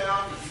good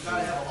sound is you've got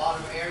to have a lot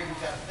of air.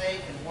 You've got to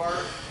think and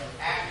work and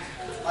act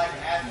like an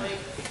athlete.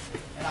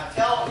 And I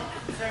tell them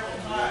several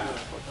times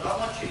that I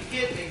want you to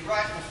hit me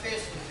right in the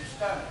fist with your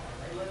stomach.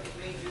 They look at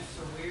me just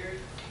so weird.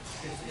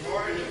 Because in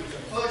order to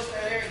push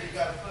that air, you've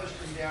got to push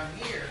from down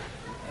here.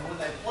 And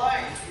when they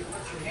play, you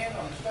put your hand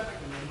on the stomach,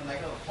 and then when they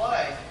go to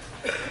play,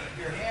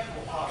 your hand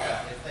will pop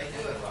out if they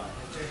do it right.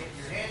 If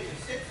your hand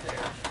just sits there,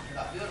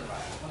 you're not doing it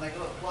right. When they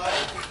go to play,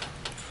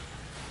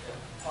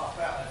 it'll pop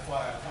out. That's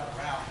why I'm kind of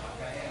round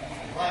like I am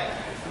when I play.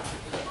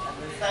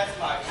 That's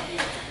my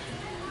excuse.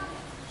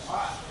 All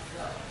right.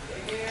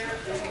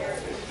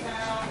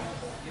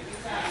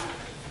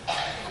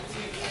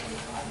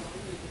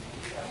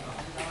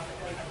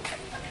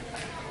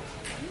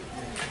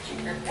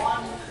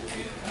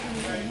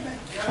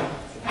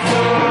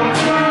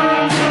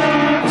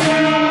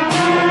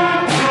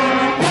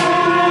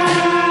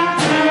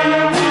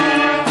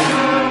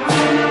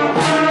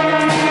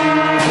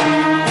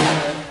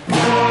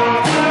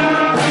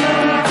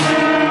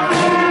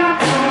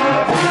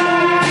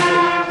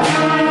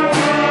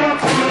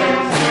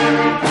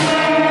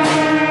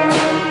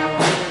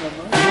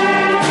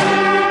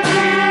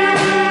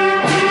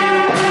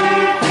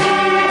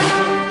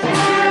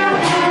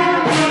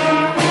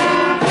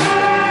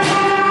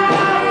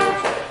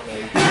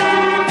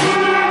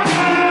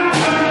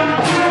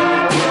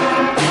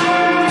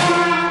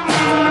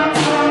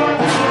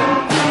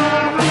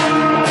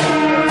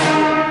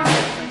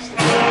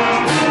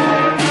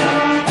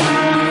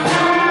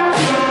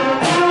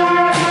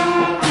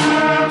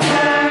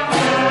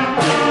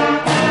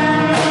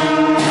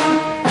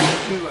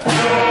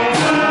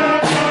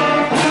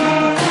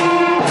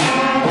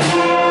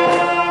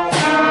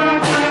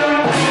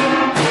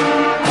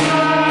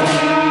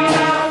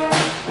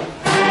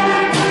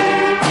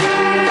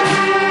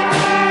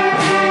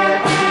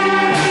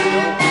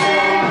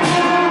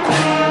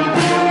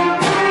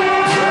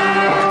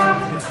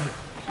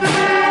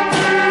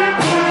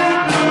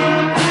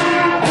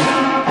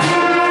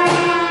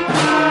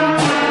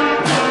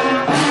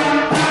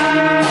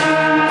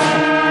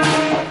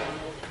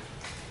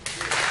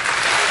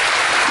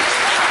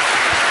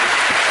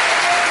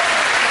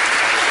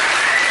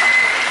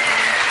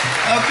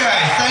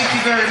 Okay, thank you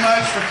very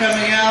much for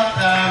coming out.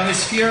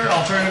 Ms. Fuhr,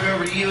 I'll turn it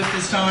over to you at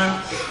this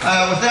time.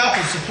 Without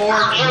the support...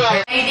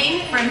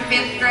 Graduating from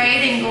 5th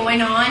grade and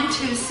going on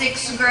to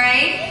 6th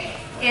grade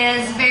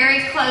is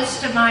very close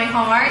to my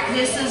heart.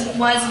 This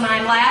was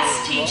my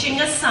last teaching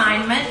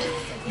assignment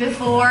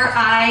before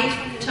I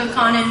took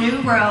on a new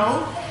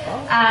role.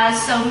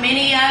 So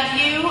many of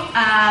you,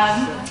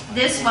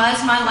 this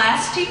was my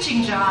last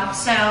teaching job.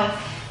 So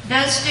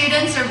those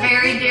students are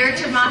very dear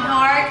to my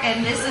heart,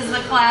 and this is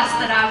the class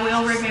that I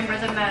will remember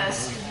the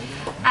most.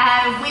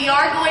 We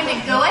are going to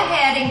go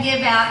ahead and give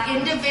out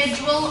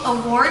individual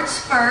awards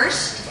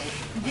first.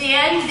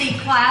 Then the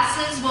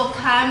classes will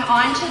come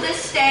onto the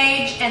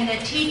stage, and the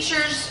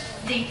teacher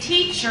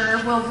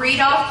will read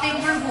off the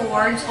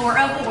rewards or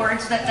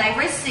awards that they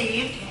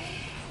received,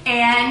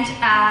 and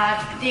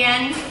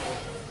then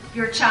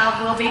your child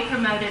will be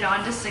promoted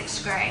on to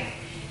 6th grade.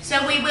 So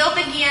we will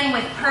begin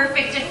with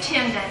perfect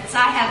attendance.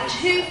 I have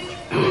two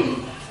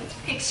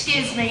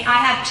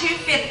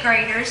 5th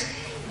graders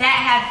that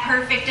had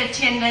perfect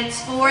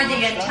attendance for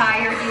the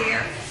entire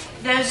year.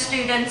 Those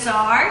students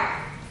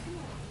are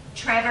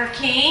Trevor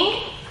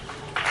King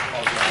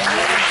and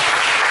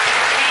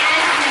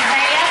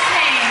Nevaeh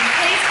Payne.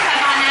 Please come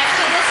on up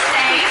to the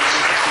stage.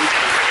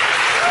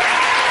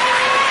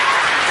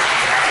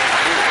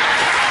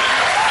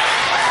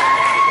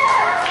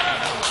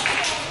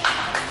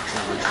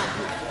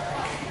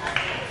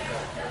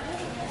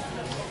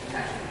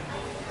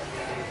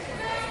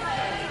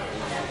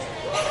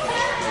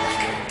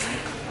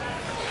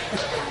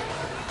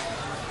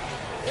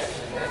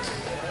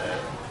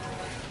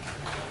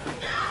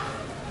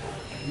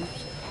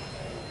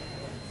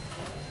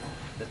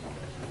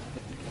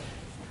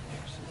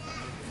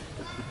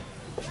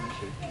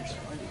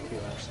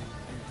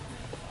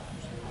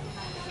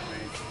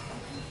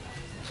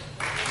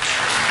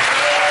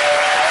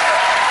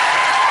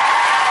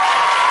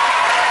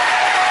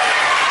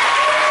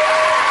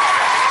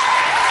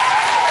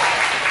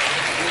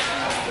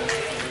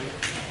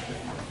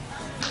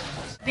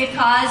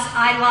 Because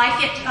I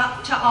like it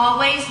to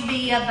always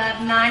be above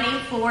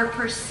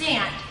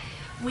 94%.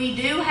 We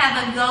do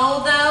have a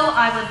goal though.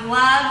 I would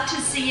love to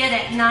see it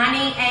at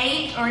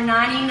 98 or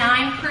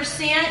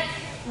 99%.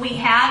 We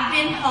have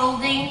been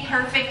holding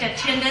perfect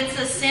attendance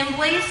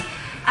assemblies,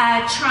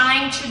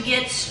 trying to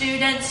get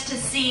students to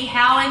see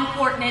how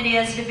important it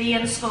is to be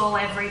in school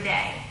every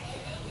day.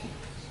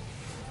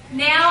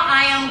 Now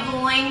I am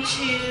going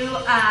to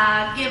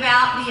give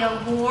out the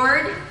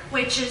award,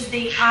 which is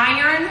the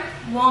Iron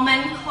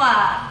Woman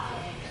Club.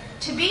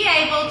 To be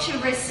able to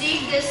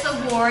receive this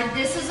award,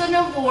 this is an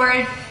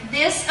award,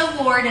 this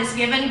award is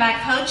given by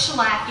Coach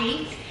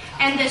Lackey,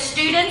 and the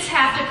students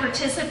have to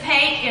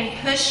participate in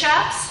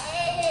push-ups,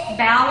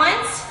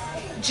 balance,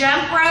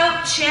 jump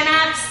rope,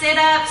 chin-ups,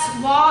 sit-ups,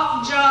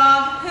 walk,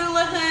 jog,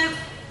 hula hoop,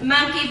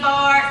 monkey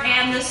bar,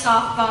 and the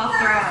softball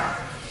throw.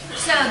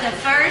 So the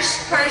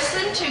first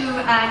person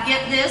to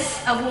get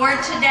this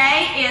award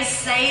today is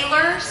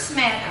Sailor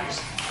Smethers.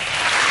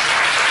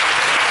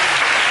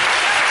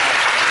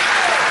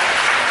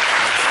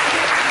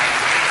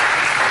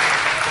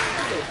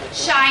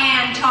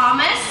 Cheyenne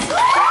Thomas.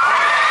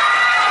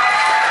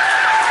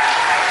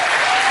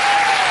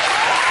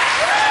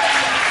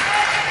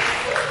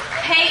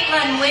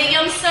 Caitlin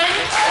Williamson.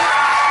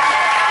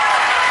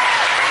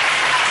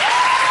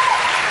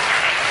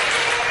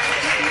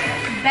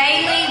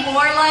 Bailey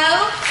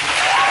Warlow.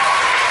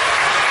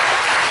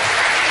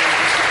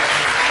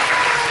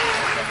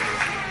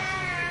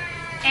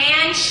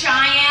 And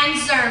Cheyenne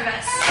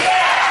Zervis.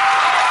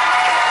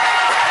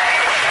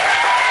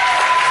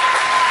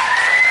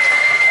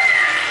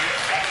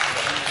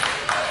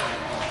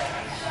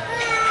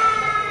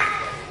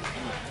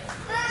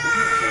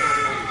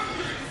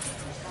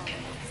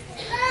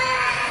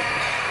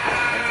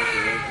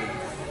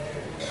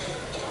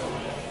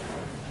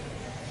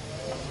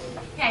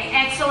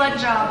 Excellent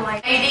job,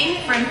 lady.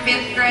 From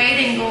 5th grade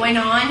and going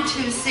on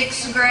to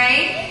 6th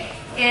grade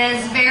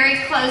is very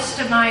close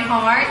to my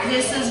heart.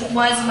 This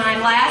was my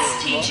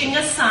last teaching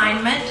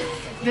assignment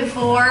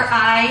before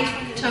I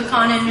took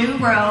on a new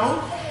role.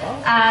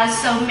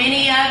 So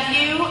many of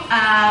you,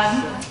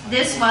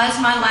 this was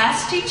my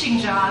last teaching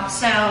job.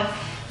 So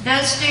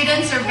those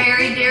students are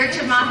very dear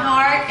to my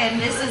heart,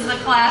 and this is the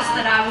class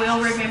that I will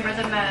remember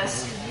the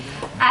most.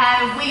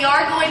 We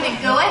are going to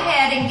go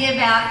ahead and give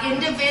out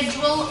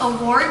individual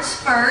awards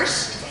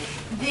first.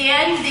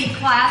 Then the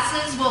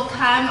classes will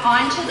come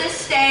onto the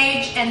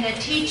stage, and the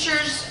teacher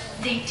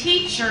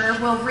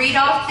will read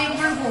off the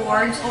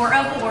rewards or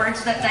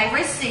awards that they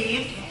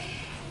received,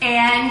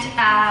 and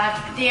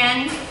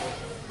then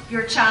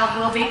your child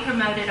will be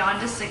promoted on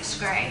to 6th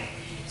grade.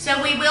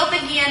 So we will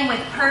begin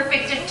with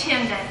perfect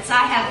attendance.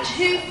 I have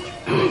two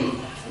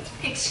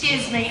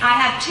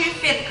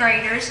 5th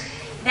graders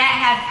that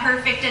had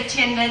perfect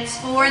attendance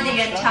for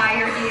the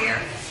entire year.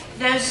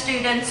 Those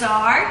students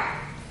are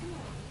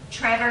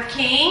Trevor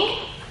King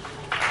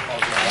and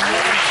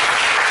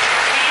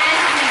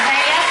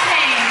Nevaeh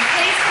Payne.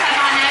 Please come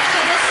on up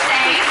to the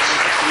stage.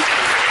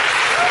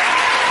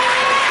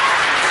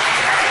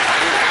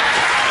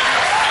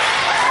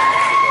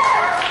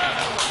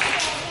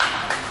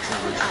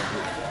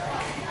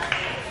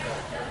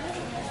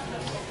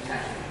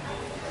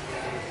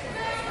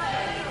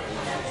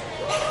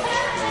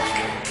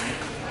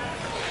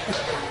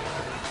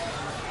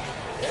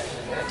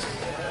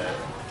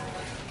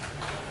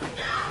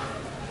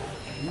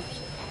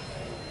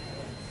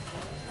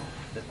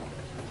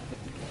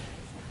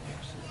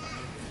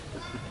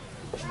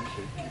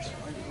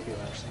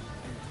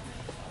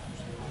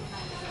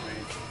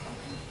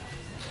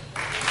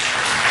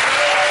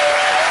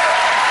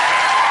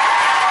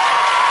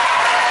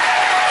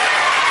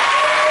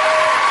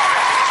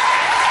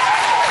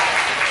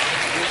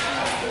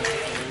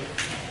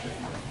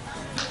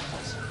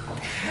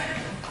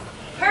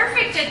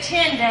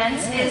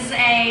 Attendance is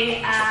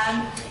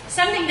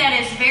something that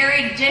is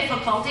very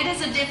difficult. It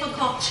is a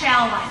difficult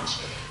challenge.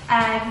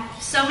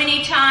 So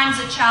many times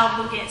a child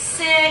will get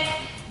sick,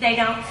 they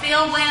don't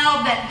feel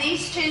well, but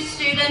these two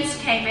students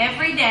came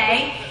every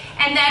day,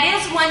 and that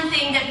is one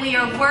thing that we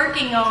are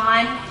working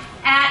on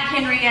at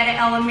Henrietta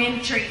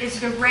Elementary, is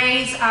to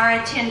raise our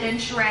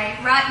attendance rate.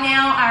 Right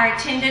now our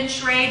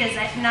attendance rate is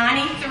at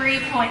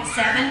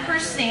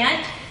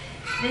 93.7%.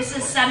 This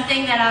is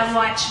something that I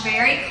watch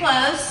very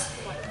close,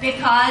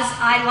 because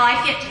I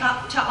like it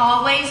to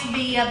always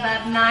be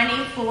above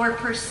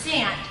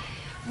 94%.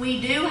 We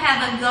do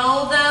have a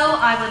goal though.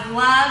 I would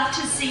love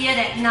to see it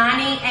at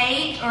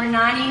 98 or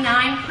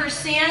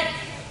 99%.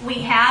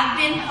 We have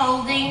been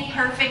holding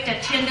perfect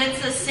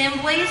attendance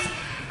assemblies,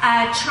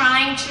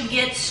 trying to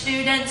get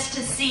students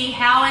to see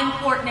how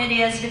important it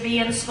is to be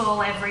in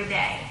school every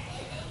day.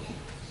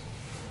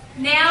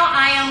 Now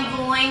I am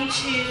going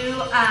to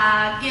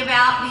give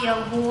out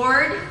the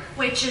award,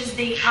 which is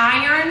the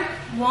Iron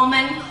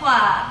Woman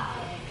Club.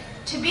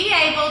 To be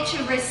able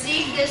to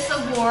receive this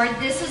award,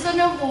 this is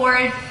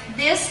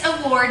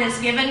award is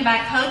given by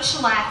Coach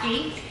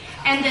Lackey,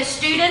 and the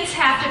students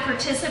have to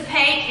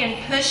participate in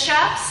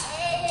push-ups,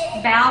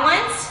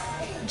 balance,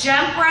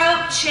 jump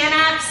rope,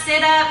 chin-ups,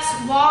 sit-ups,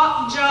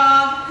 walk,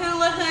 jog,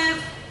 hula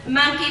hoop,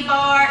 monkey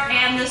bar,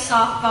 and the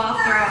softball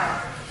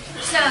throw.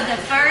 So the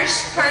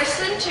first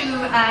person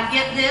to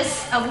get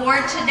this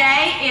award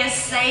today is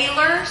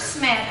Sailor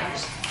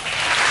Smethers.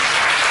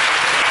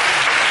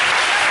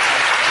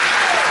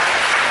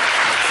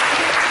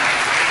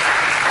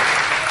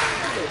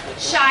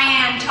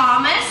 Cheyenne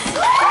Thomas.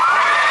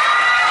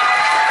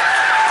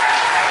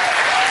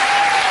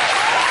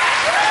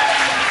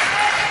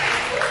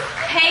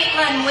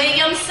 Caitlin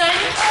Williamson.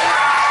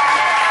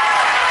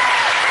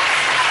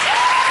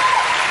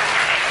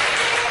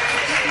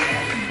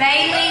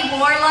 Bailey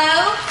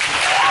Warlow.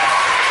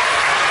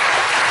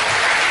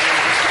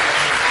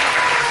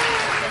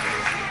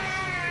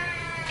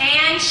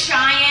 And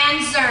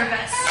Cheyenne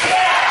Zervis.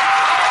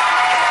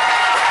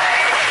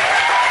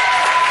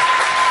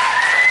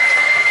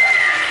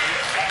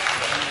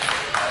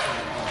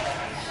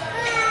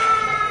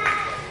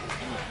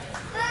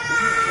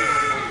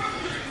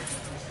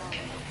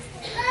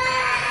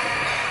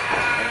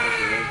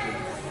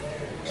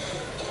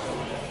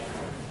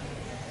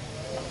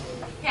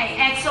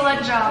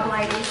 Excellent job,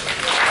 ladies.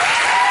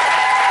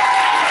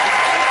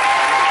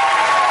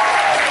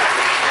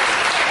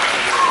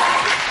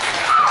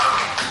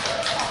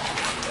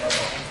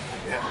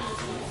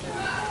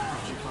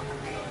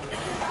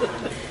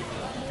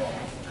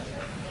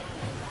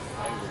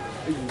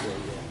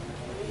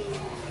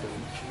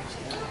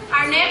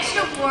 Our next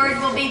award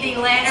will be the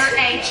Letter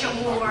H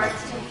Award.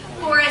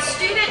 For a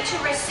student to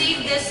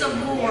receive this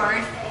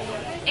award,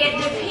 it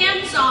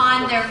depends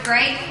on their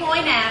grade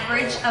point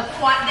average of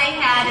what they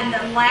had in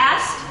the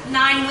last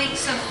 9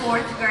 weeks of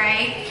 4th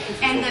grade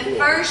and the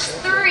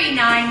first 3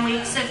 9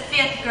 weeks of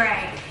 5th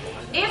grade.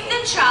 If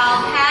the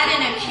child had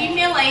an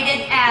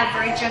accumulated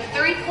average of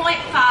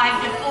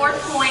 3.5 to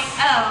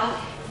 4.0,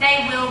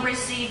 they will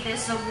receive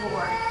this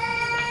award.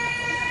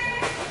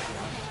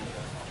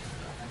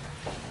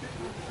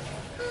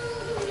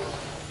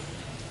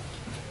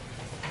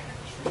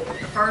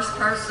 The first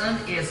person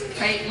is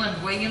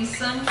Caitlin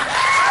Williamson,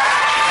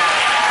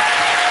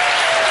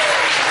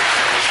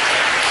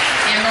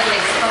 Emily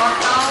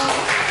Stockdale,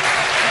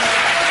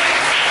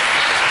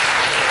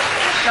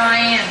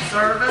 Cheyenne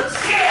Zervis,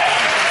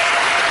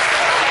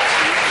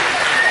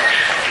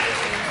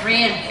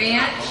 Ren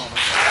Finch,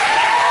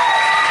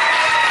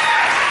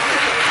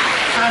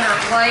 Hunter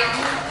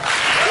Clayton,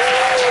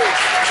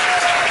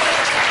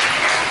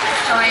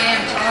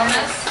 Cheyenne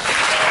Thomas,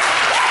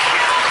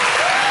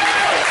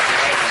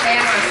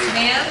 Tamara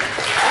Smith,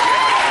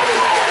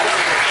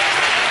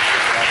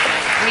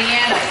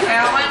 Leanna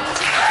Cowan,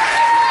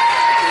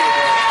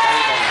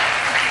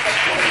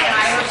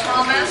 Tyler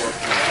Thomas,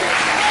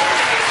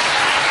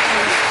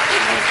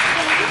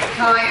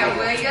 Kaya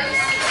Williams,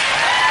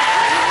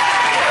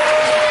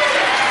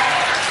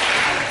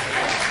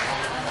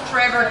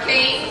 Trevor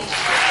King,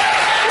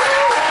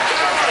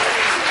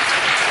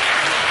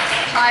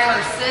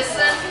 Tyler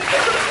Sisson,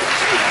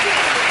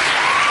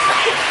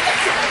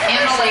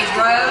 Emily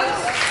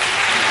Rose,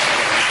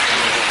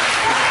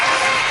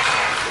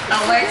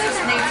 Alexis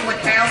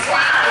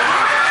Needs-Wachowski,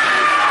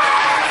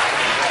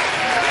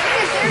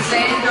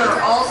 Xander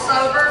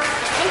Alsover,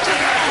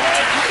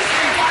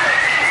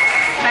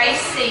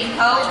 Casey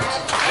Holt,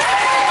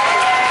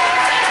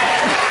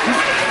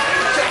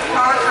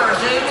 Parker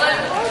Doolin,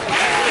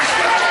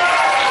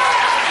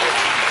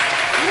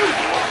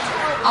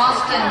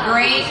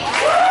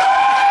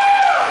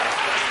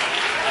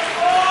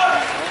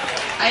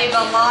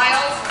 Alyssa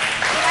Lyles,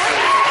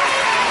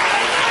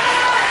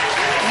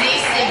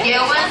 Niecy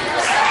Gillen,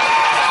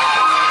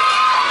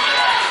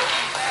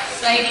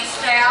 Sadie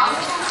Stout,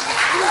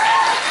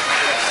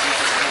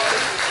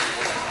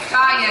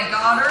 Kaya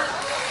Goddard,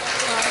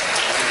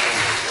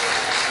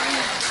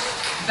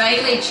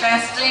 Bailey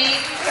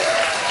Chastain,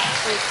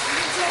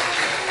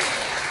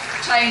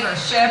 Taylor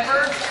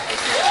Shepard,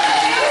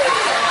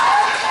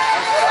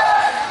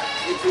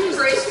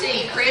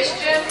 Christy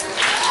Christian,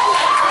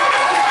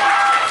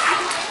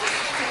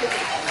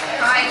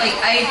 Kylie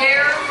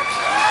Adair,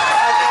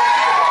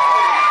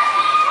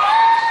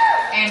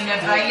 and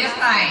Nevaeh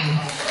Payne.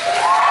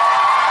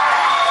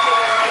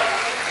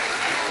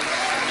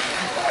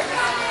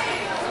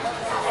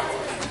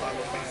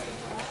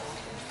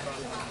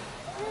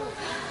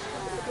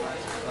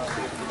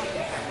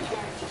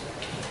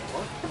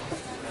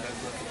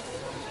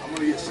 I'm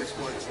gonna get 6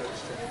 plates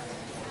next time.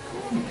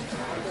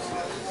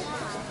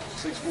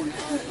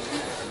 645.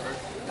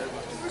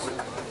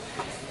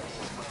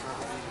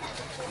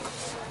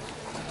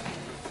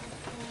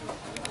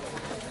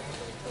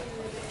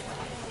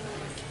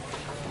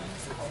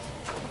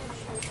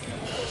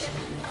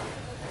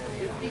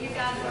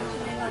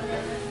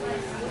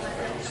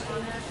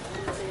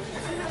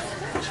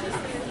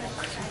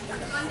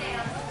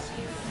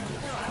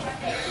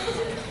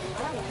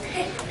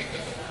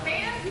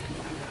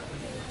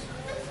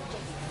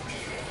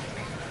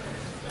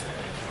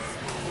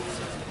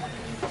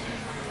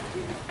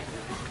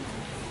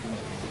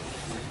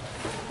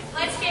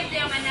 Let's give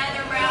them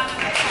another round of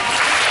applause.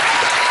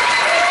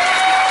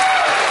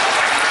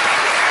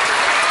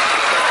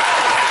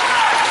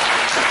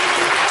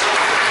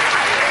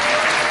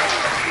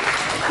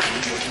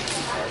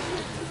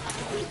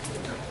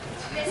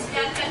 Miss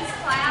Duncan's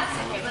class,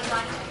 if you would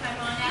like to come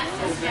on up,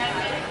 Miss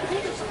Duncan.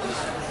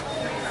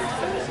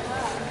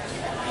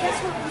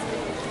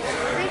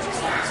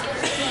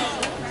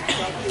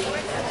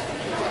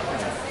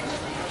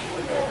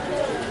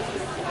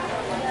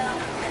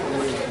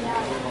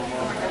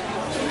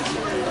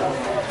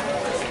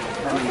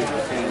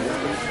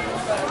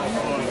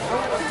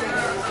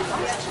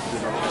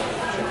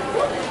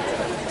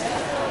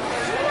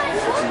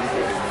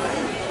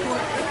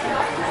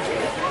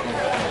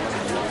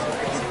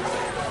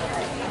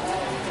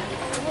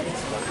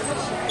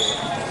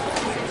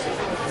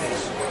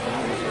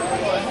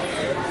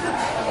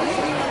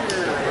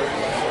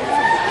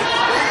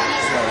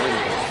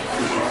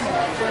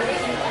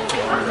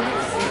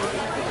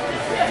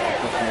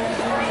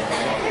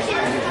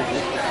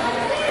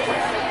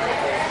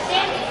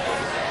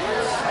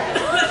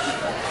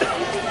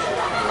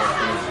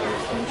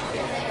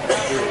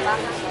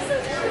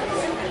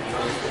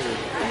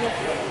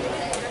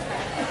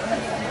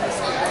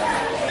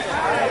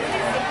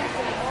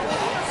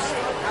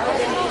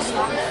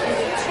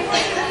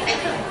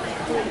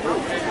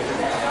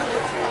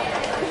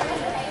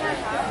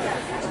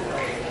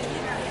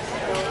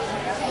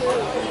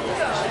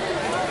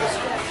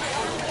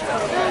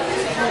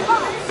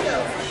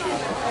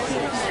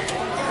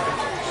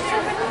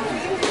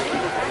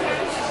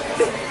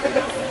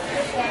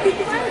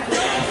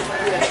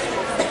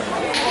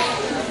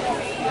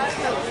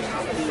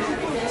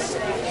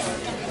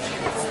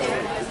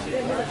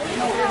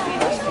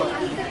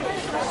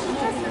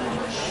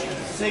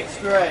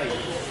 Sixth grade,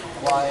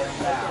 Wyatt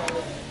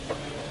Powell.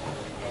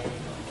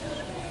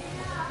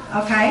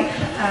 Okay,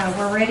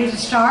 we're ready to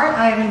start.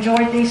 I've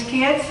enjoyed these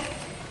kids.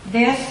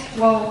 This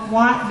will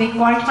be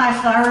one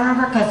class that I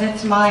remember because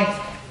it's my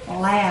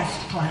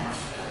last class.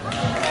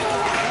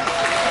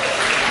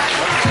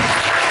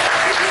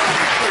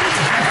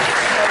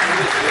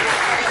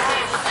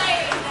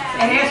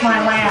 It is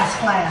my last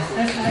class.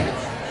 This is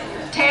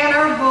it.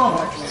 Tanner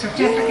Bullard,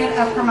 Certificate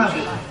of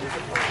Promotion.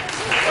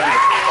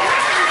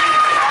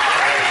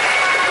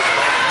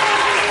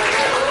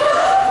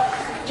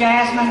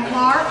 Jasmine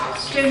Clark,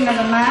 Student of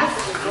the Month,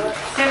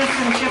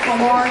 Citizenship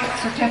Award,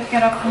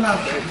 Certificate of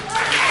Promotion.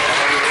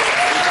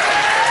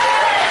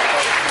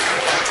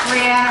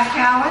 Brianna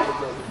Cowan,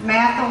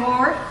 Math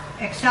Award,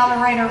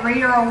 Accelerator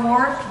Reader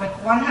Award with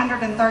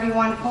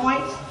 131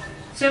 points,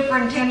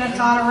 Superintendent's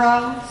Honor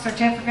Roll,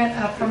 Certificate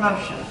of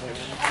Promotion.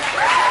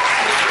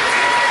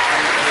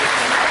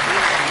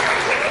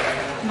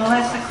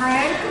 Melissa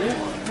Craig,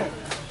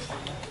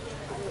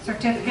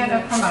 Certificate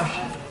of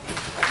Promotion.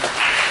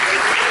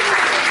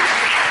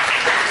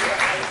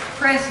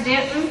 Chris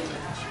Denton,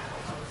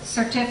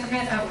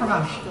 Certificate of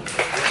Promotion.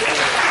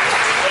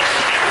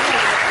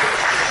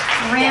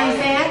 Ren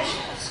Finch,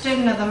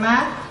 Student of the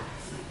Month,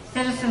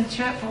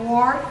 Citizenship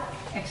Award,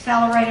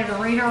 Accelerated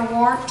Reader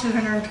Award,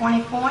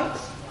 220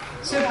 points,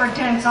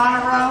 Superintendent's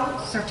Honor Roll,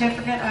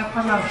 Certificate of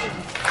Promotion.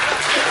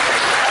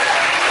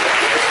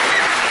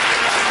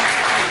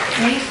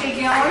 Niecy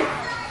Gillen,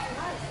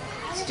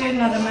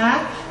 Student of the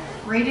Month,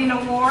 Reading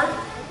Award,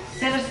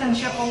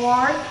 Citizenship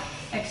Award,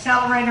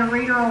 Accelerator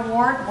Reader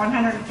Award,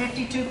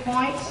 152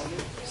 points,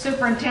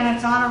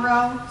 Superintendent's Honor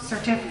Roll,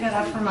 Certificate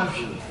of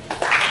Promotion.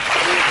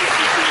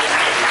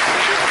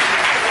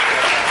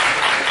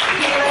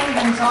 Keelan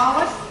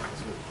Gonzalez,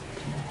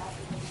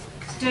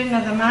 Student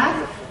of the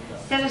Month,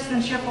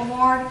 Citizenship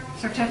Award,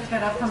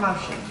 Certificate of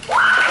Promotion.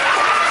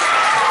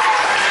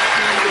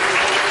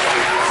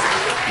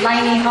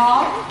 Lainey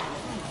Hall,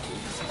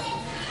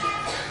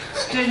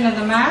 Student of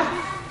the Month,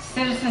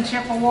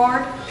 Citizenship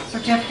Award,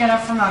 Certificate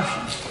of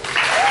Promotion.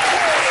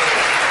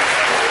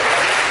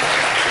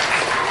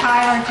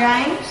 Tyler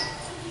James,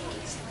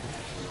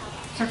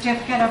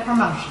 Certificate of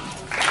Promotion.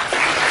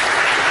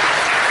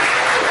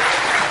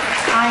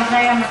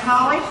 Isaiah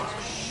McCauley,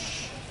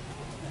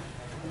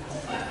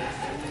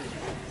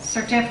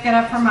 Certificate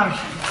of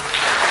Promotion.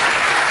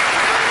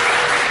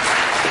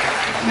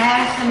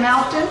 Madison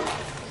Melton,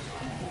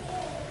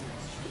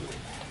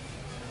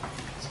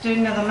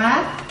 Student of the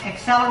Month,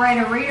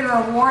 Accelerator Reader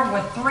Award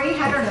with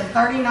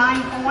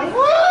 339 points.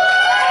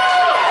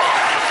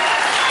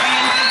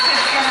 And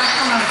Certificate of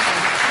Promotion.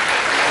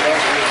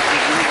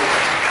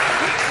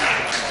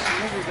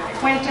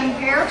 Quentin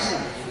Pierce,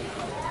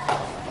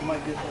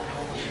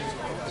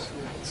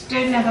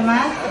 Student of the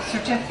Month,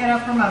 Certificate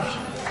of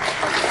Promotion.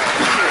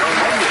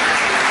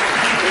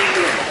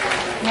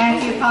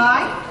 Matthew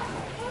Pye,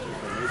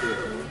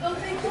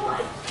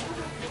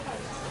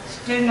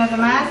 Student of the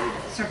Month,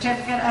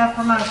 Certificate of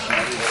Promotion.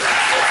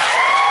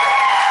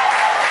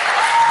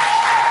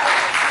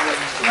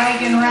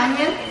 Reagan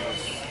Runyon,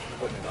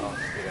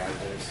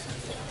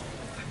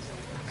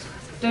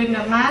 Student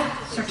of the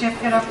Month,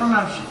 Certificate of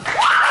Promotion.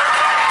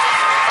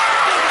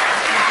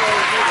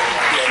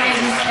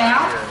 Hayden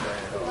Stout,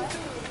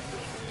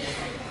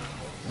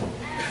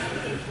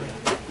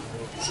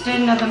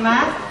 Student of the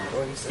Month,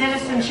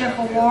 Citizenship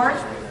Award,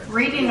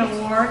 Reading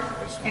Award,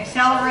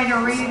 Accelerator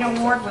Reading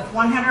Award with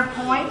 100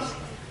 points,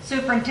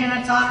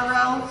 Superintendent's Honor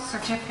Roll,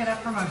 Certificate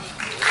of Promotion.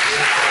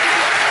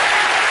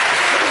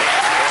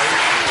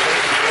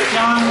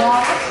 John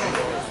Wallace,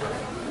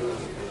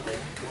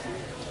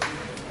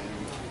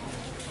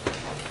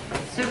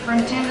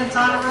 Superintendent's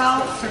Honor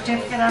Roll,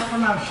 Certificate of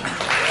Promotion.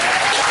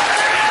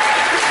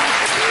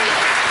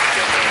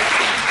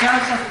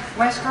 Joseph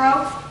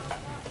Westgrove,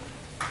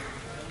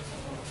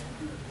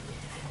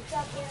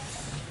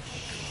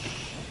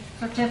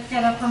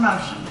 Certificate of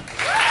Promotion.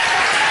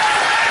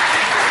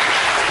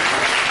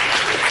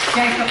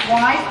 Jacob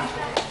White,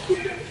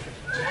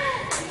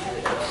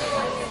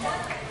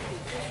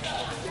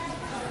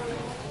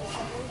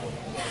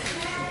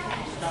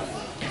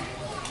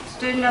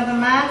 Student of the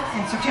Month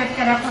and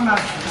Certificate of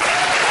Promotion.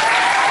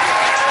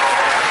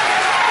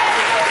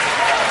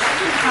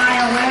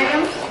 Kyle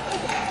Williams,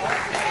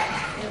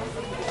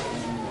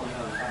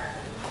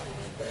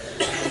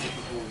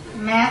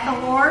 Math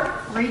Award,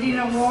 Reading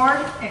Award,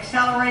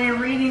 Accelerated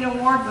Reading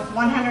Award with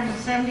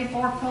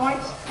 174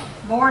 points,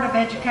 Board of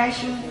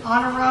Education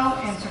Honor Roll,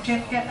 and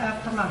Certificate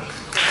of Promotion.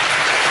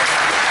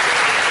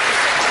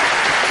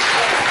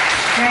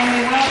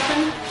 Jamie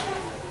Wilson,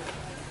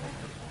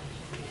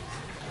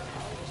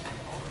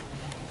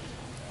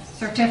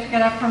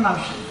 Certificate of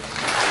Promotion.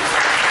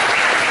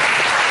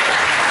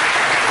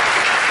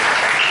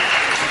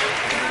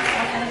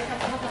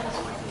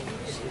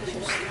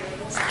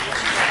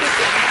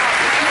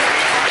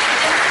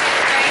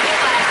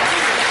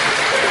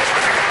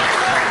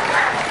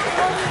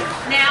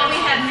 Now we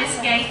have Miss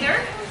Gaither.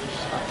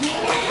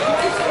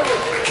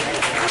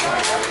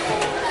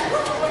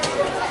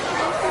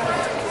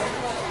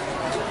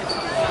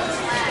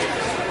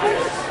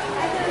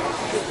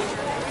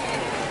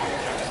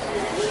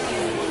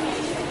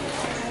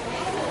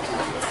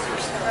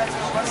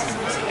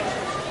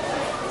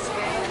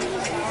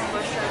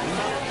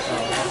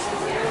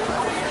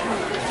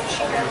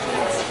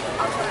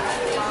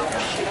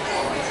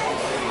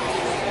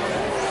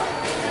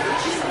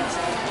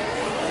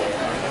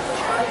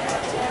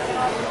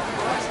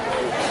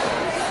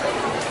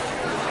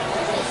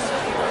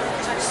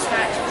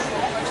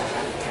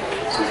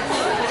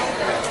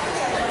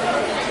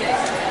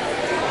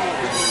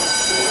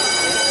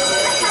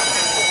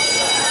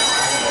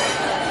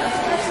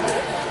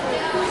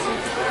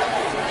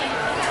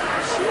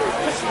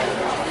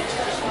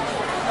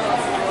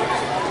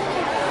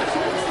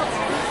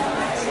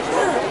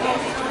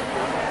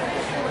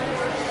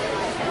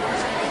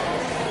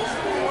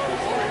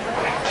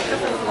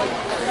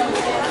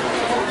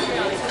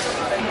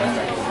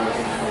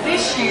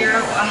 This year,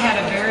 I had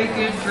a very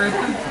good group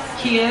of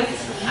kids.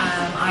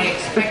 I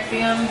expect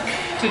them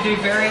to do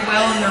very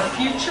well in their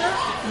future,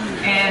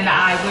 and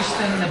I wish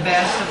them the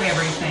best of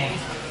everything.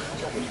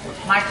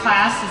 My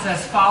class is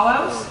as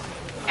follows: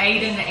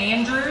 Aiden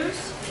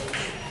Andrews,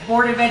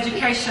 Board of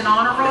Education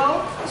Honor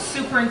Roll,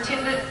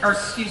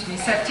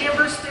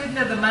 September Student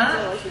of the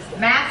Month,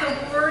 Math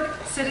Award,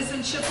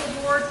 Citizenship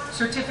Award,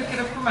 Certificate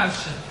of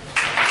Promotion.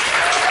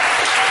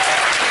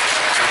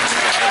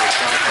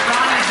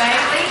 Ronnie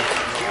Bailey,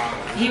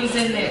 he was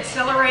in the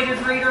Accelerated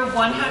Reader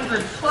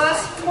 100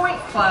 Plus Point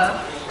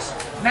Club,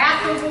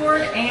 Math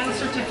Award, and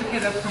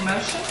Certificate of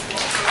Promotion.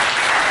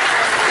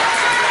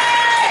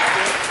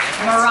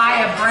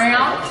 Mariah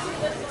Brown,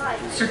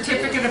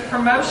 Certificate of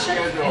Promotion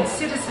and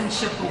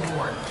Citizenship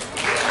Award.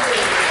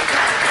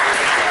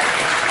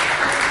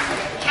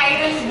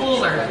 Caden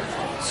Bullard,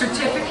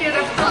 Certificate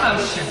of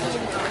Promotion.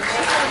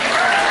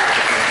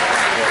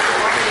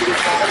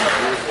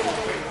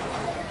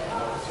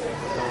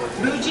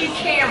 Bougie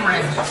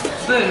Cameron,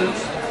 Boo,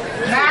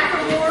 Mac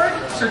Award,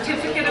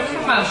 Certificate of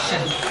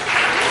Promotion.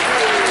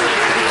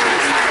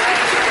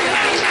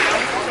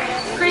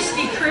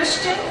 Christy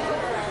Christian,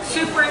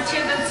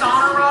 Superintendent's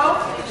Honor Roll,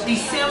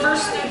 December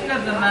Student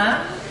of the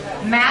Month,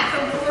 Math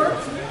Award,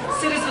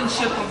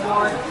 Citizenship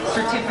Award,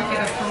 Certificate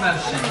of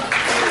Promotion.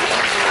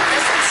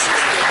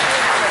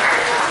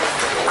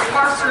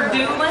 Parker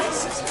Doolin,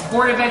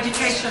 Board of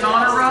Education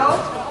Honor Roll,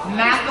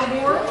 Math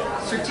Award,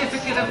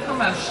 Certificate of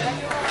Promotion.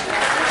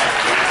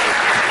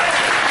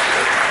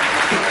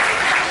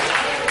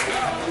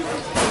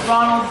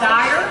 Ronald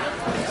Dyer,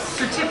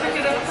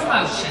 Certificate of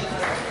Promotion.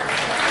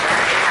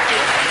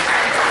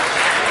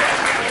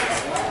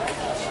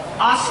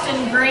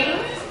 Austin Green,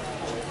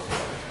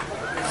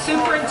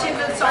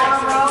 Superintendent's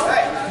Honor Roll,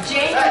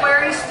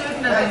 January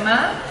Student of the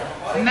Month,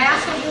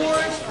 Math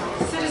Award,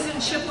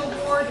 Citizenship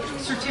Award,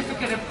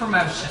 Certificate of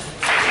Promotion.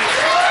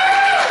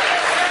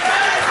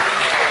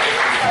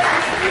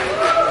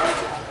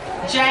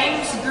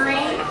 James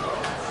Green,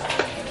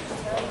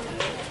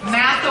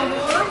 Math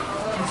Award,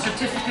 and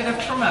Certificate of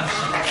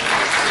Promotion.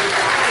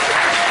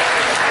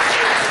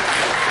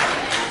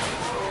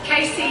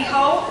 Casey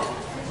Holt,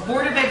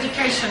 Board of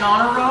Education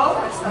Honor Roll,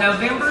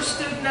 November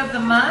Student of the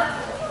Month,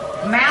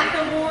 Math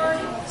Award,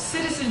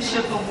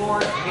 Citizenship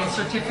Award, and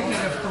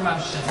Certificate of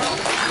Promotion.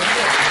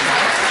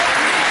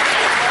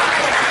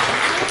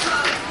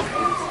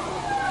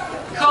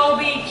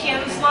 Colby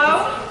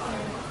Kinslow,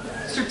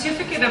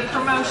 Certificate of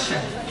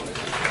Promotion.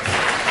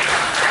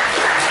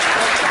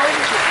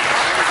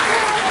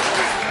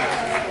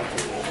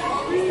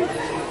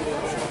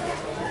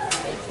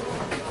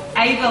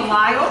 Ava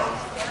Lyle,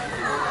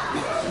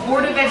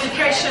 Board of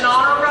Education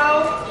Honor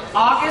Roll,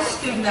 August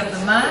Student of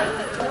the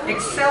Month,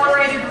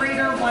 Accelerated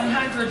Reader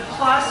 100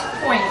 Plus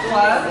Point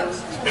Club,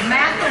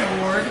 Math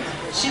Award.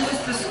 She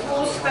was the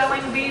school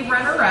spelling bee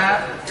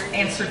runner-up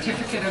and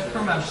Certificate of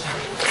Promotion.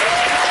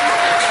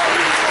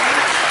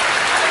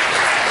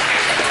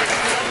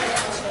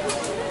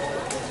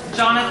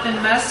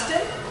 Jonathan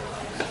Mustin,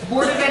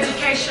 Board of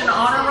Education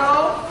Honor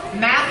Roll,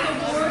 Math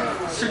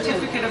Award,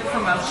 Certificate of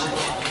Promotion.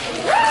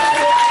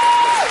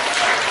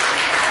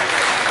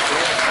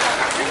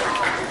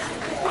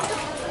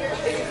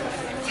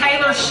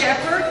 Taylor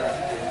Shepard,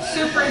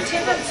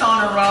 Superintendent's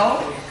Honor Roll,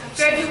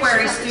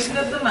 February Student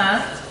of the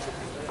Month,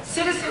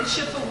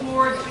 Citizenship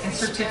Award, and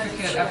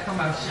Certificate of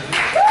Promotion.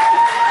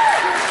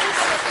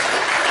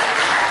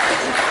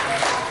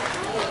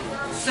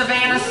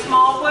 Savannah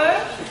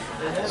Smallwood,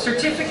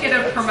 Certificate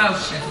of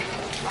Promotion.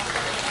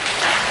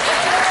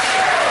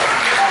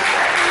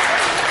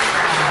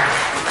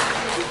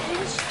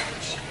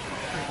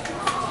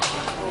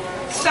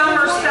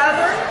 Summer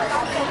Southern,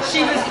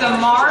 she was the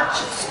March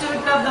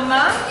Student of the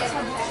Month,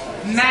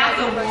 Math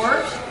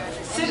Award,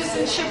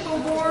 Citizenship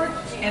Award,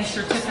 and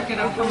Certificate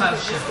of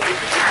Promotion.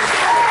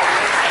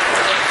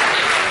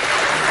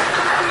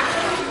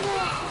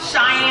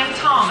 Cheyenne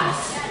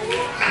Thomas,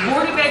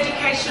 Board of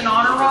Education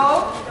Honor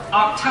Roll,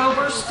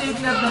 October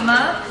Student of the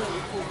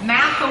Month,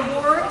 Math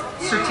Award,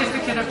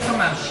 Certificate of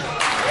Promotion.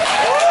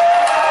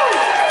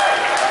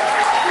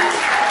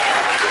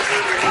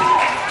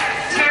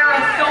 Tara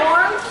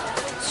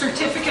Thorne,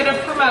 Certificate of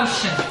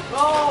Promotion.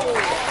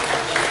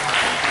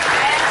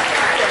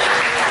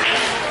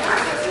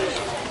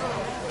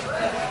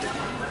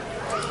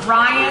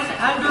 Ryan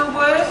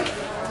Underwood,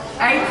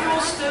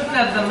 April Student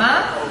of the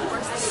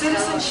Month,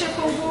 Citizenship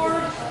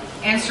Award,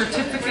 and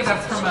Certificate of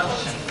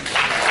Promotion.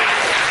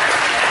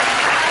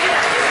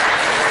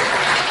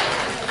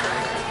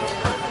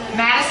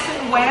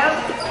 Madison Webb,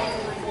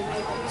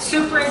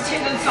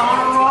 Superintendent's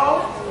Honor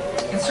Roll,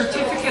 and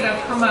Certificate of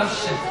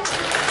Promotion.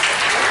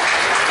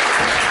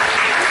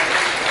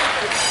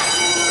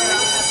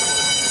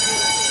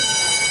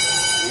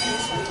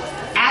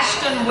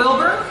 Ashton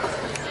Wilbur,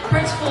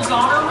 Principal's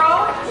Honor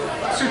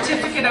Roll,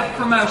 Certificate of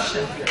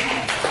Promotion.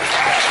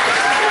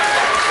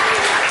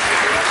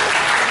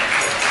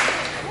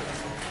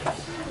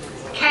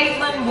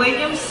 Caitlin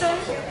Williamson,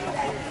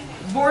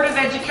 Board of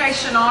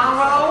Education Honor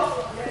Roll,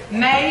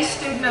 May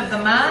Student of the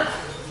Month,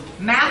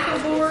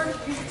 Math Award,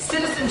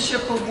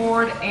 Citizenship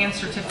Award, and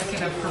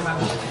Certificate of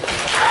Promotion.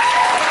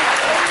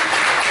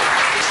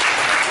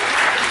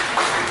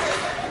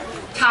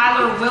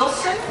 Tyler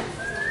Wilson,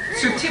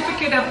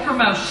 Certificate of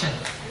Promotion.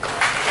 And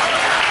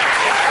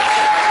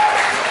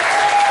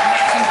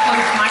that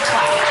concludes my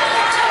class.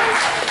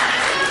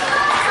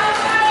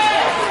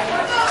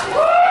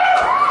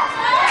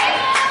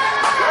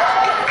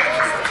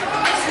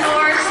 Ms.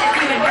 Norris, if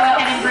you would go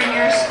ahead and bring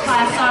your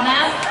class on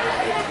up.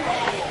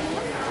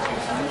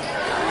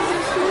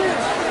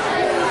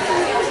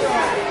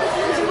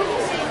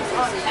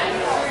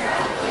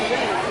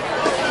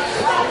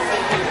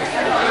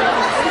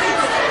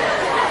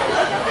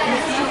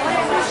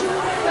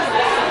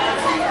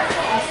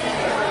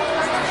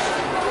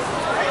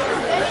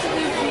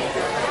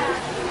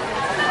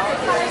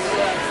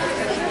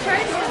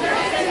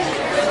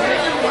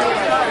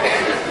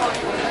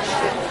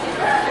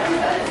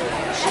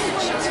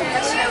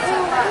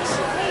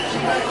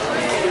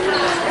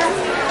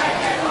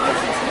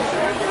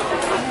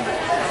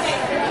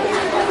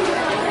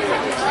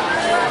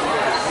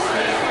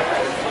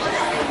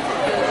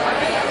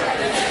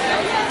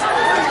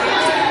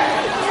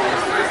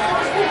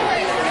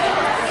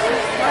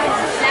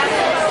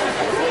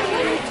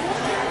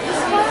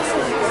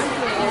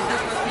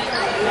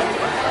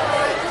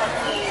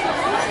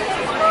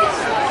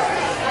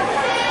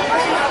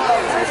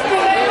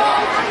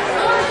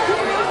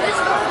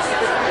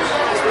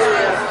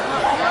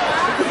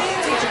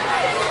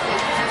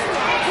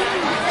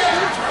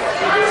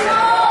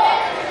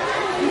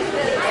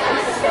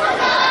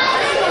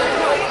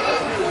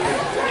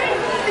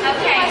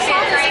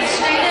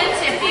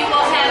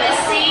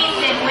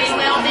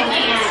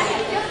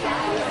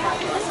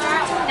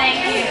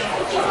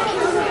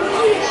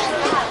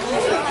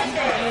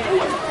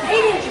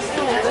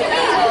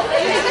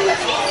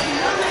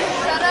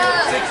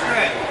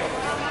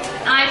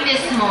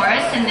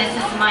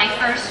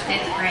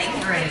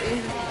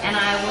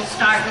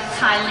 start with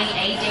Kylie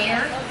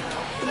Adair.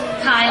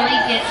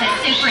 Kylie gets a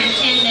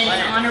Superintendent's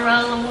Honor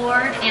Roll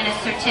Award and a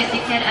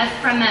Certificate of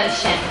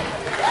Promotion.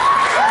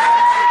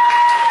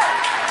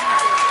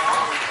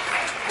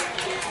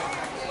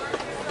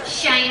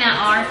 Shayna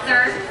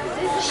Arthur,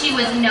 she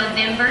was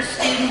November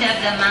Student of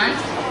the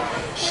Month.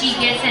 She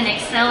gets an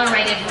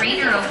Accelerated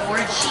Reader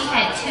Award. She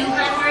had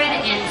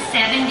 279.6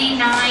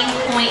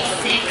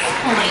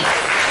 points.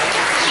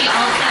 She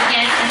also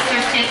gets a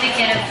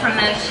Certificate of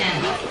Promotion.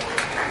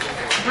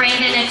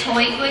 Brandon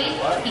Atoigui,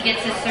 he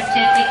gets a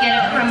Certificate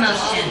of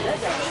Promotion.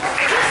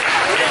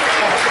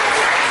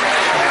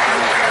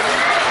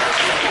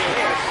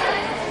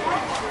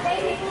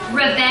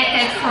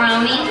 Rebecca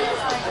Croney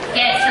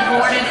gets a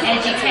Board of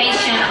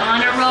Education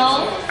Honor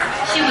Roll.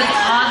 She was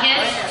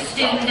August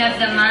Student of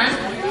the Month.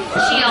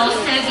 She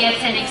also gets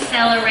an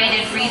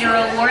Accelerated Reader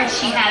Award.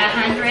 She had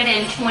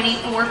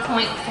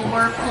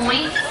 124.4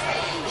 points.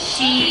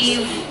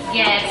 She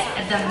gets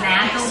the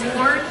Math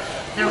Award,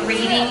 the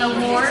Reading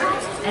Award,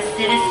 a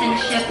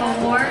Citizenship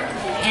Award,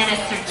 and a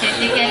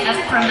Certificate of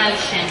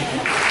Promotion.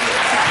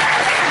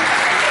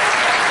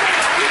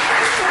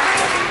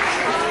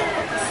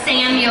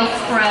 Samuel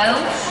Crow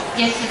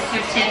gets a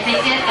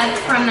Certificate of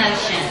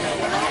Promotion.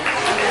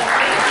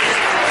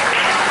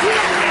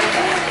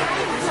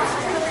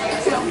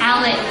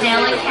 Alec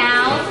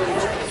Delacow,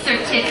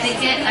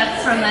 Certificate of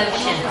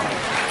Promotion.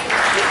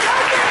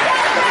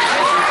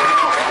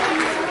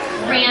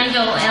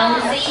 Randall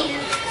Elsie,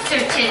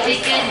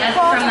 Certificate of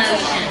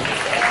Promotion.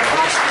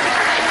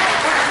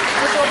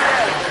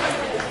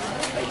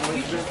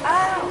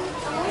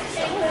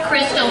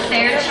 Crystal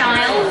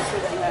Fairchild,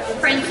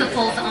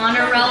 Principal's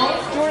Honor Roll,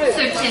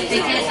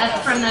 Certificate of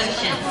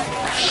Promotion.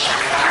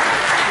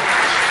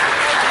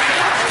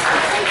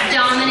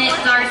 Dominic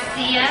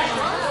Garcia,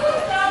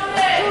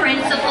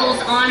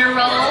 Principal's Honor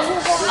Roll,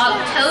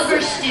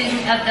 October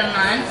Student of the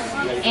Month,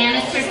 and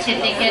a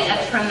Certificate of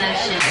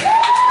Promotion.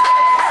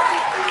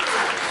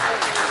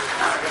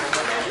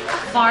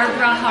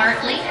 Barbara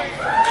Hartley,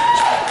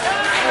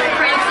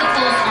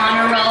 Principal's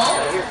Honor Roll.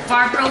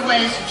 Barbara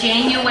was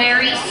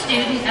January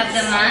Student of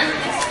the Month,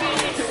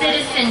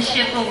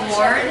 Citizenship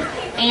Award,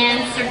 and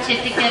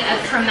Certificate of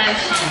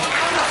Promotion.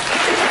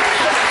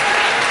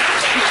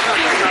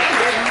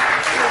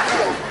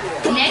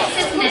 Next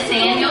is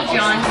Nathaniel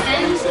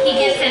Johnson. He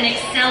gets an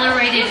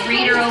Accelerated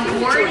Reader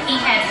Award.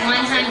 He had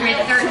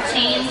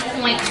 113.1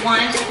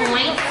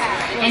 points,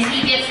 and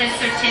he gets a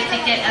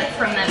Certificate of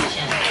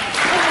Promotion.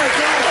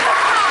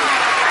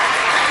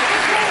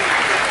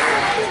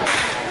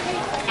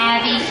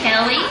 Abby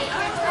Kelly.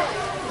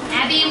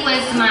 Abby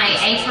was my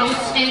April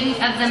Student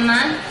of the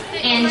Month,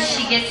 and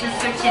she gets a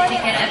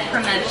Certificate of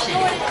Promotion.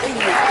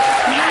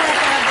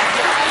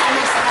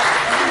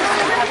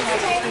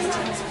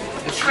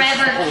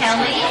 Trevor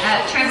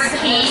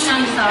King,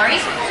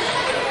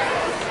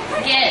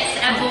 gets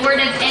a Board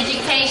of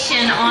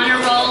Education Honor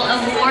Roll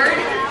Award.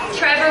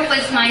 Trevor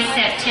was my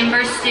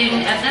September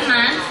Student of the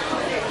Month.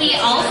 He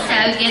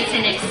also gets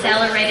an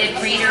Accelerated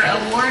Reader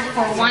Award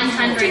for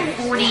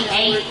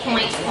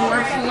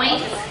 148.4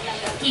 points.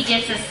 He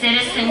gets a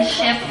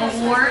Citizenship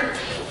Award.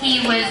 He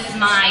was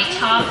my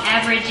top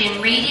average in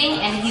reading,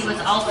 and he was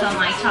also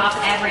my top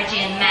average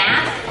in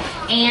math.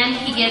 And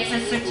he gets a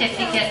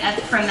Certificate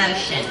of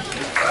Promotion.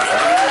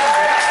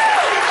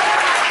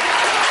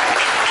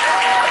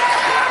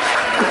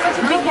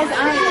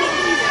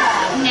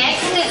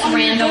 Next is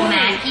Randall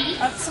Mackey.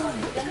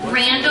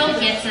 Randall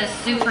gets a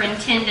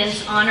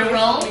Superintendent's Honor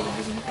Roll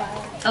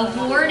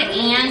Award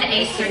and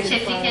a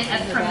Certificate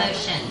of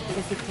Promotion.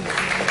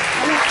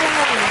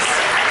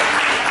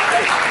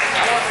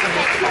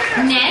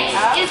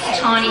 Next is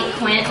Tawny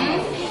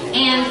Quinton,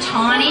 and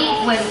Tawny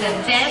was the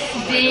best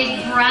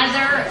big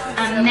brother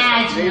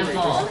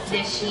imaginable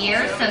this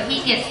year, so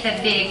he gets the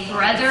Big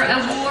Brother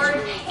Award,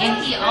 and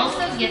he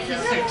also gets a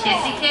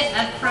Certificate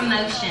of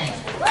Promotion.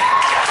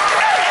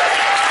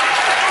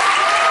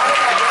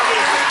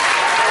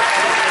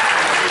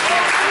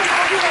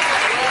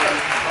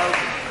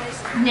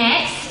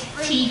 Next,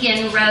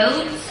 Tegan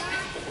Rhodes.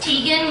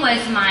 Tegan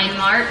was my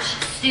March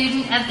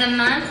Student of the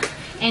Month,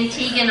 and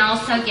Tegan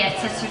also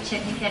gets a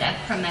Certificate of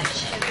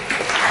Promotion.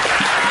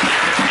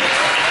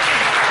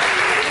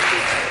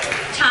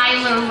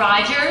 Tyler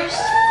Rogers,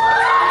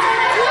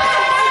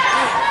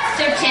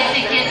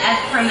 Certificate of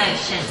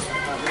Promotion.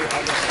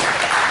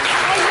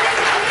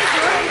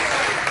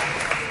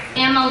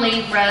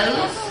 Emily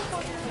Rose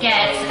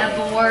gets a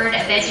Board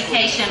of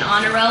Education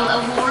Honor Roll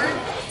Award.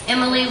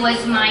 Emily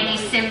was my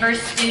December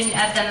Student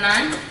of the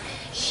Month.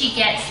 She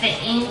gets the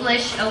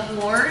English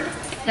Award,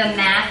 the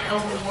Math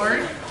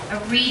Award, a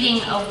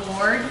Reading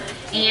Award,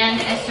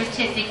 and a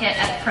Certificate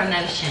of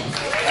Promotion.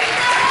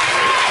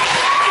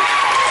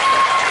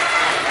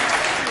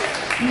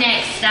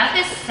 Next up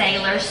is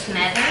Sailor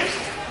Smethers.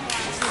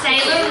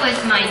 Sailor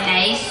was my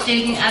May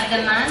Student of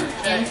the Month,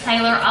 and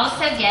Sailor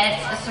also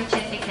gets a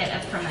Certificate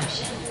of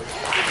Promotion.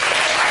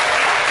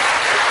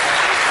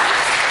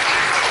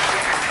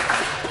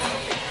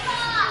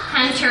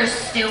 Hunter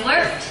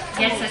Stewart.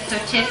 gets a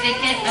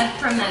certificate of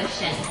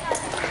promotion.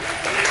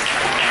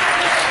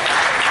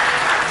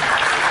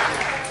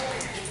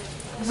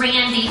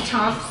 Randy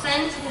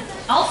Thompson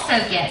also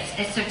gets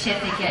a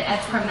certificate of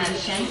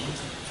promotion.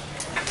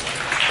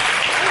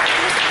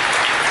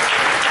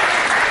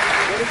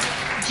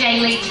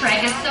 Jaylee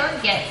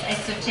Tregesser gets a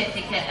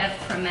certificate of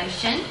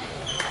promotion.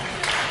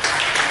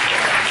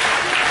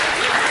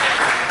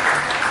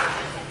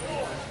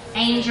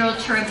 Angel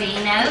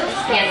Trevino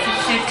gets a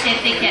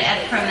certificate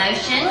of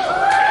promotion.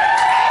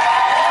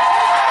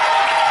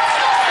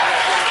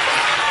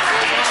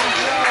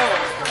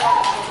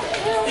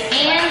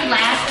 And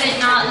last but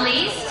not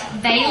least,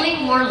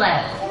 Bailey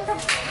Warlow.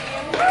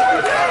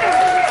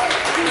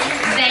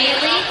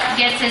 Bailey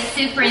gets a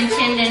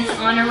Superintendent's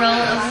Honor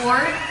Roll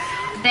Award.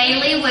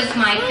 Bailey was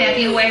my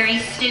February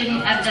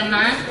Student of the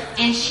Month,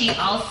 and she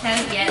also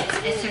gets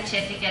a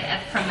certificate of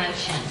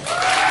promotion.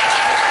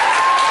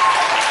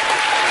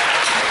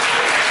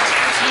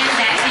 And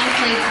that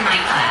concludes my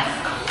class.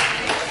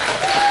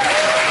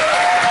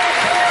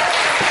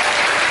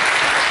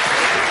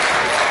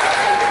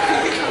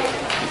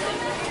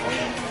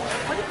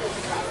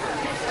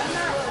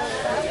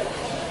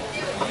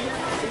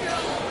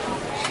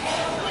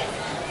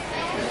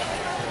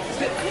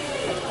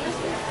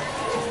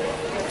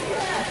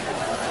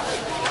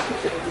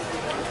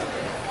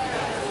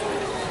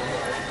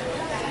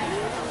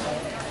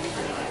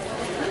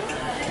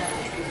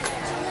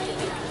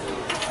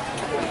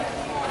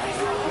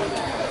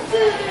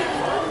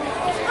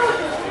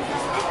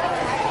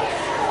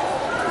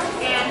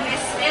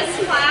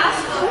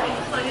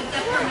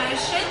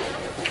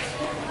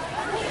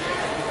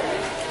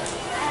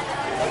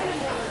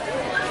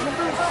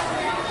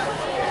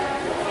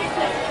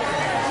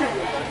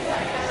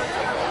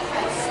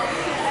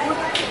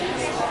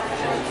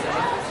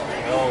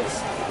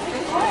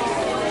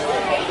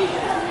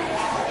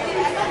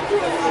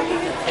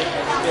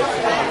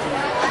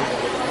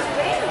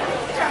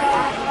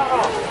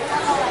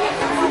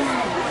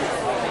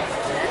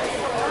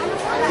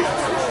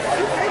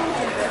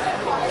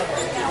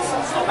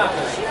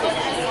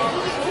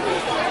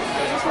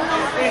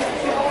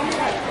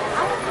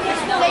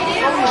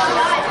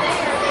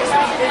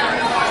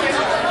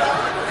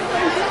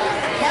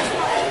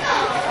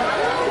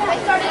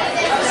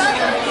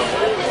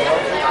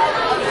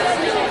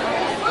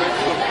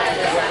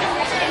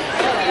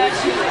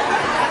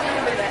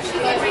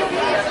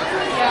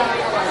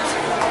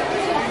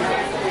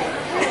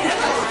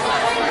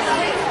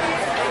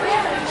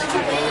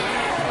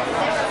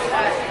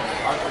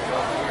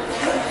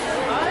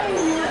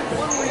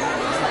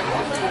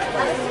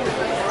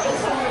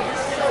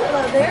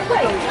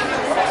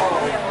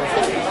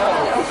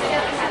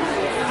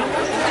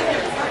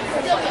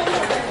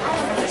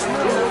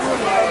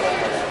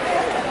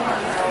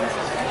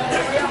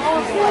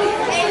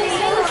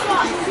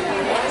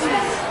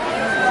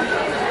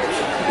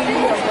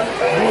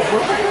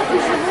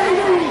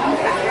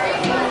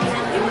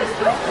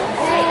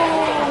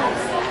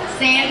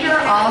 Sandra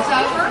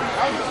Alsover,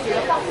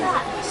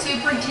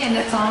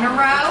 Superintendent's Honor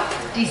Roll,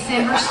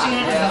 December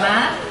Student of the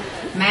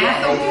Month,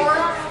 Math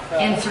Award,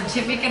 and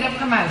Certificate of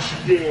Promotion.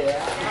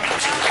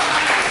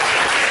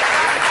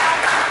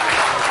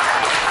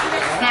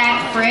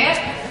 Zach Fripp,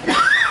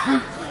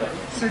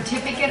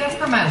 Certificate of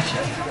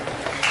Promotion.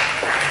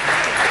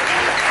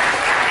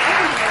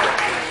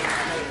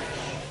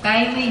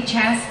 Bailey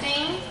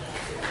Chastain,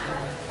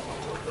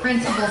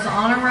 Principal's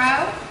Honor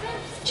Roll,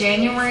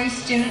 January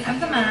Student of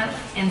the Month,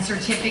 and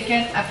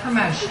Certificate of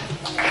Promotion.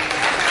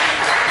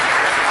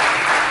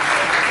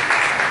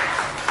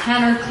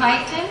 Hunter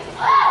Clayton,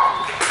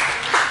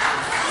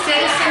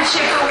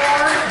 Citizenship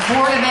Award,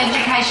 Board of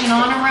Education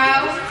Honor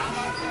Roll,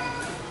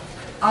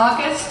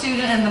 August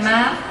Student of the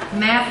Month,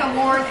 Math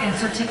Award, and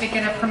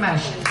Certificate of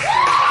Promotion.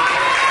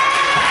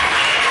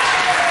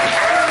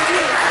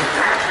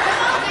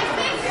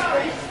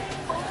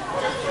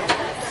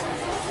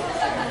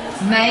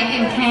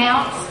 Megan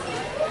Counts,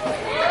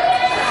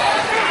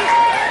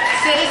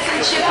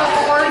 Citizenship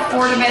Award,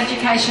 Board of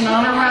Education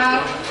Honor Roll,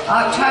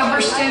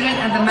 October Student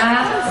of the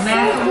Month,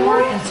 Math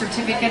Award, and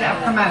Certificate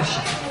of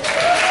Promotion.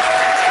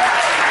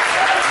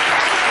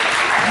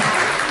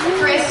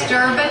 Chris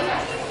Durbin,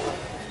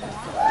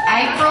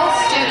 April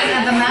Student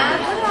of the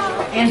Month,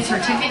 and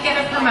Certificate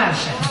of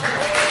Promotion.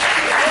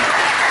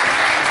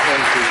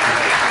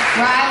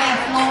 Riley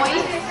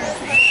Floyd,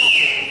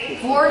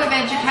 Board of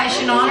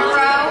Education Honor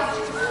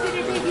Roll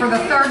for the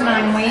third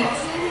 9 weeks,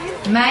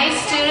 May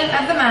Student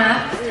of the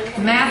Month,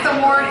 Math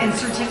Award, and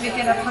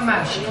Certificate of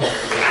Promotion.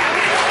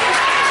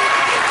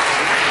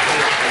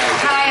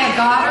 Kaya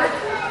Goddard,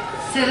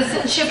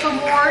 Citizenship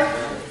Award,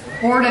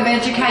 Board of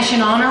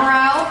Education Honor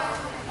Roll,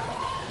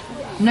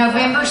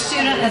 November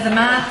Student of the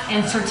Month,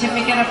 and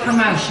Certificate of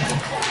Promotion.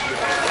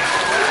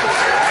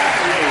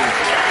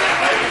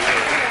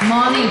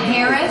 Monty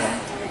Harris,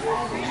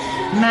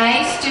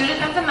 May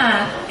Student of the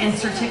Month, and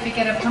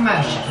Certificate of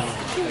Promotion.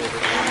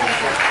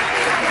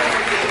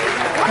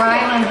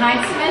 Rylan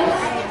Heitzman,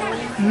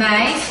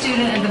 May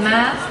Student of the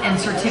Month, and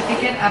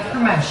Certificate of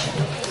Promotion.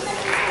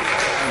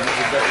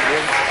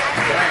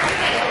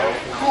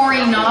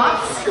 Corey Knox,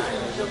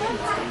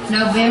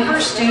 November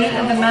Student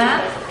of the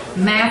Month,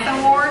 Math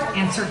Award,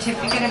 and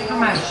Certificate of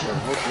Promotion.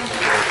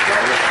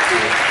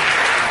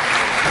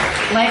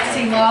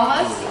 Lexi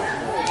Wallace,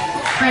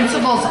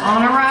 Principal's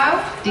Honor Roll,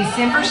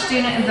 December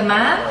Student of the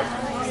Month,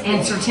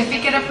 and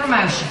Certificate of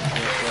Promotion.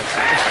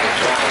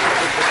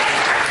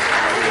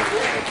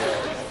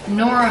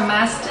 Nora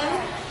Muston,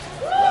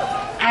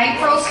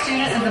 April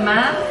Student of the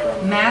Month,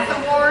 Math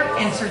Award,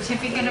 and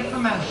Certificate of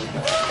Promotion.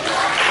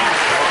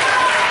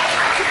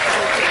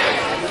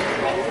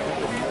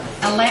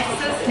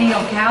 Alexis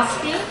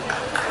Neilkowski,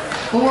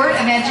 Board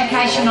of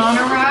Education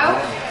Honor Roll,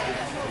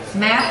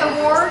 Math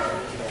Award,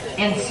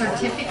 and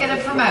Certificate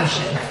of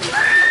Promotion.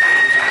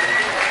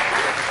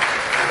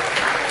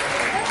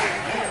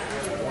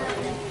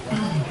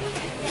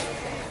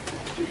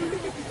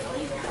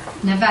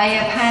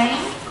 Nevaeh Payne,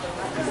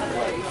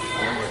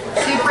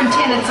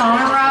 Superintendent's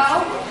Honor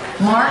Roll,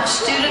 March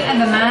Student of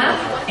the Month,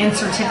 and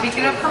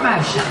Certificate of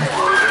Promotion.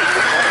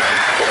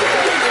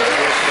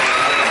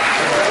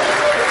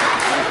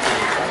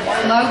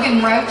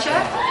 Logan Rocha,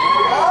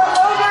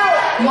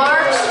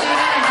 March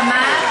Student of the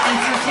Month, and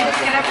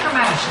Certificate of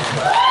Promotion.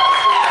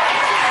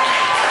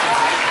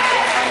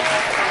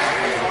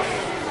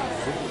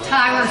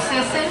 Tyler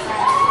Sisson,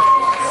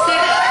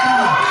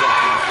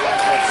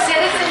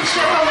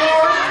 Citizenship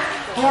Award,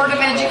 Board of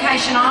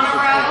Education Honor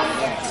Roll,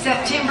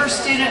 September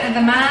Student of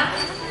the Month,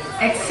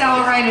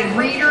 Accelerated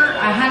Reader,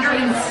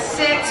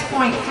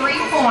 106.3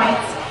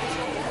 points,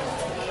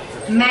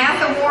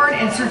 Math Award,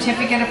 and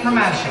Certificate of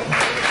Promotion.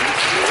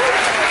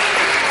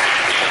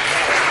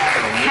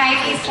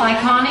 Katie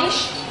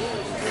Slykonish,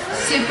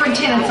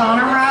 Superintendent's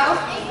Honor Roll,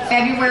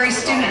 February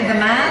Student of the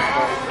Month,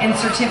 and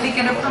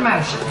Certificate of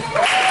Promotion.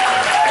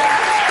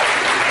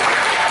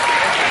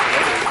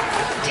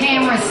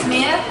 Tamara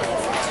Smith,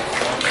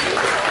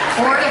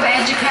 Board of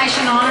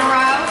Education Honor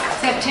Roll,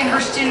 September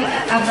Student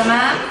of the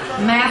Month,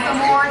 Math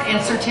Award,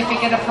 and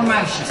Certificate of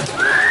Promotion.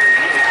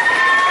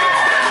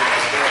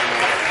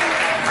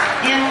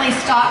 Emily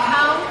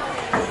Stockholm,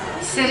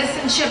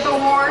 Citizenship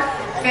Award,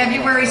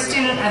 February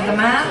Student of the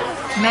Month,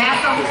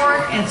 Math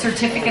Award, and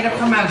Certificate of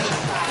Promotion.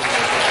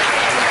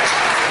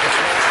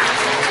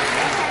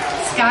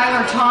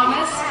 Skylar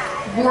Thomas,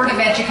 Board of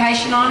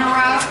Education Honor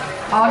Roll,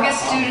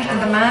 August Student of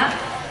the Month,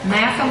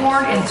 Math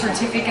Award, and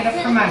Certificate of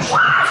Promotion.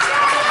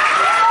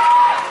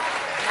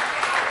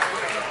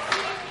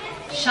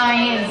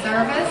 Cheyenne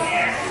Service,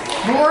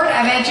 Board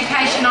of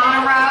Education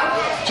Honor Roll,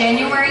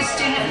 January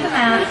Student of the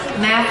Month,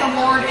 Math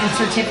Award, and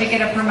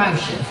Certificate of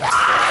Promotion.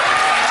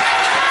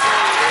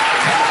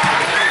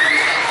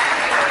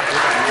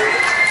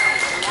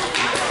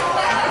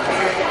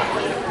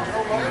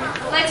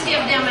 Let's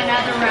give them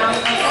another round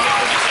of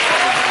applause.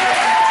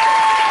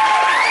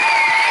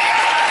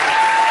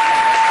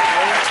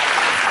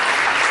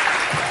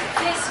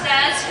 This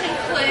does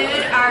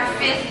conclude our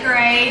 5th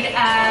grade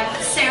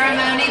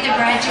ceremony, the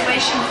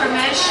graduation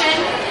promotion.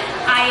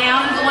 I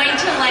am going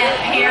to let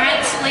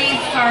parents leave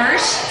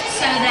first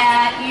so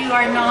that you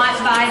are not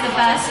by the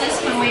buses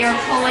when we are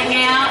pulling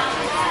out.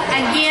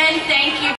 Again, thank you.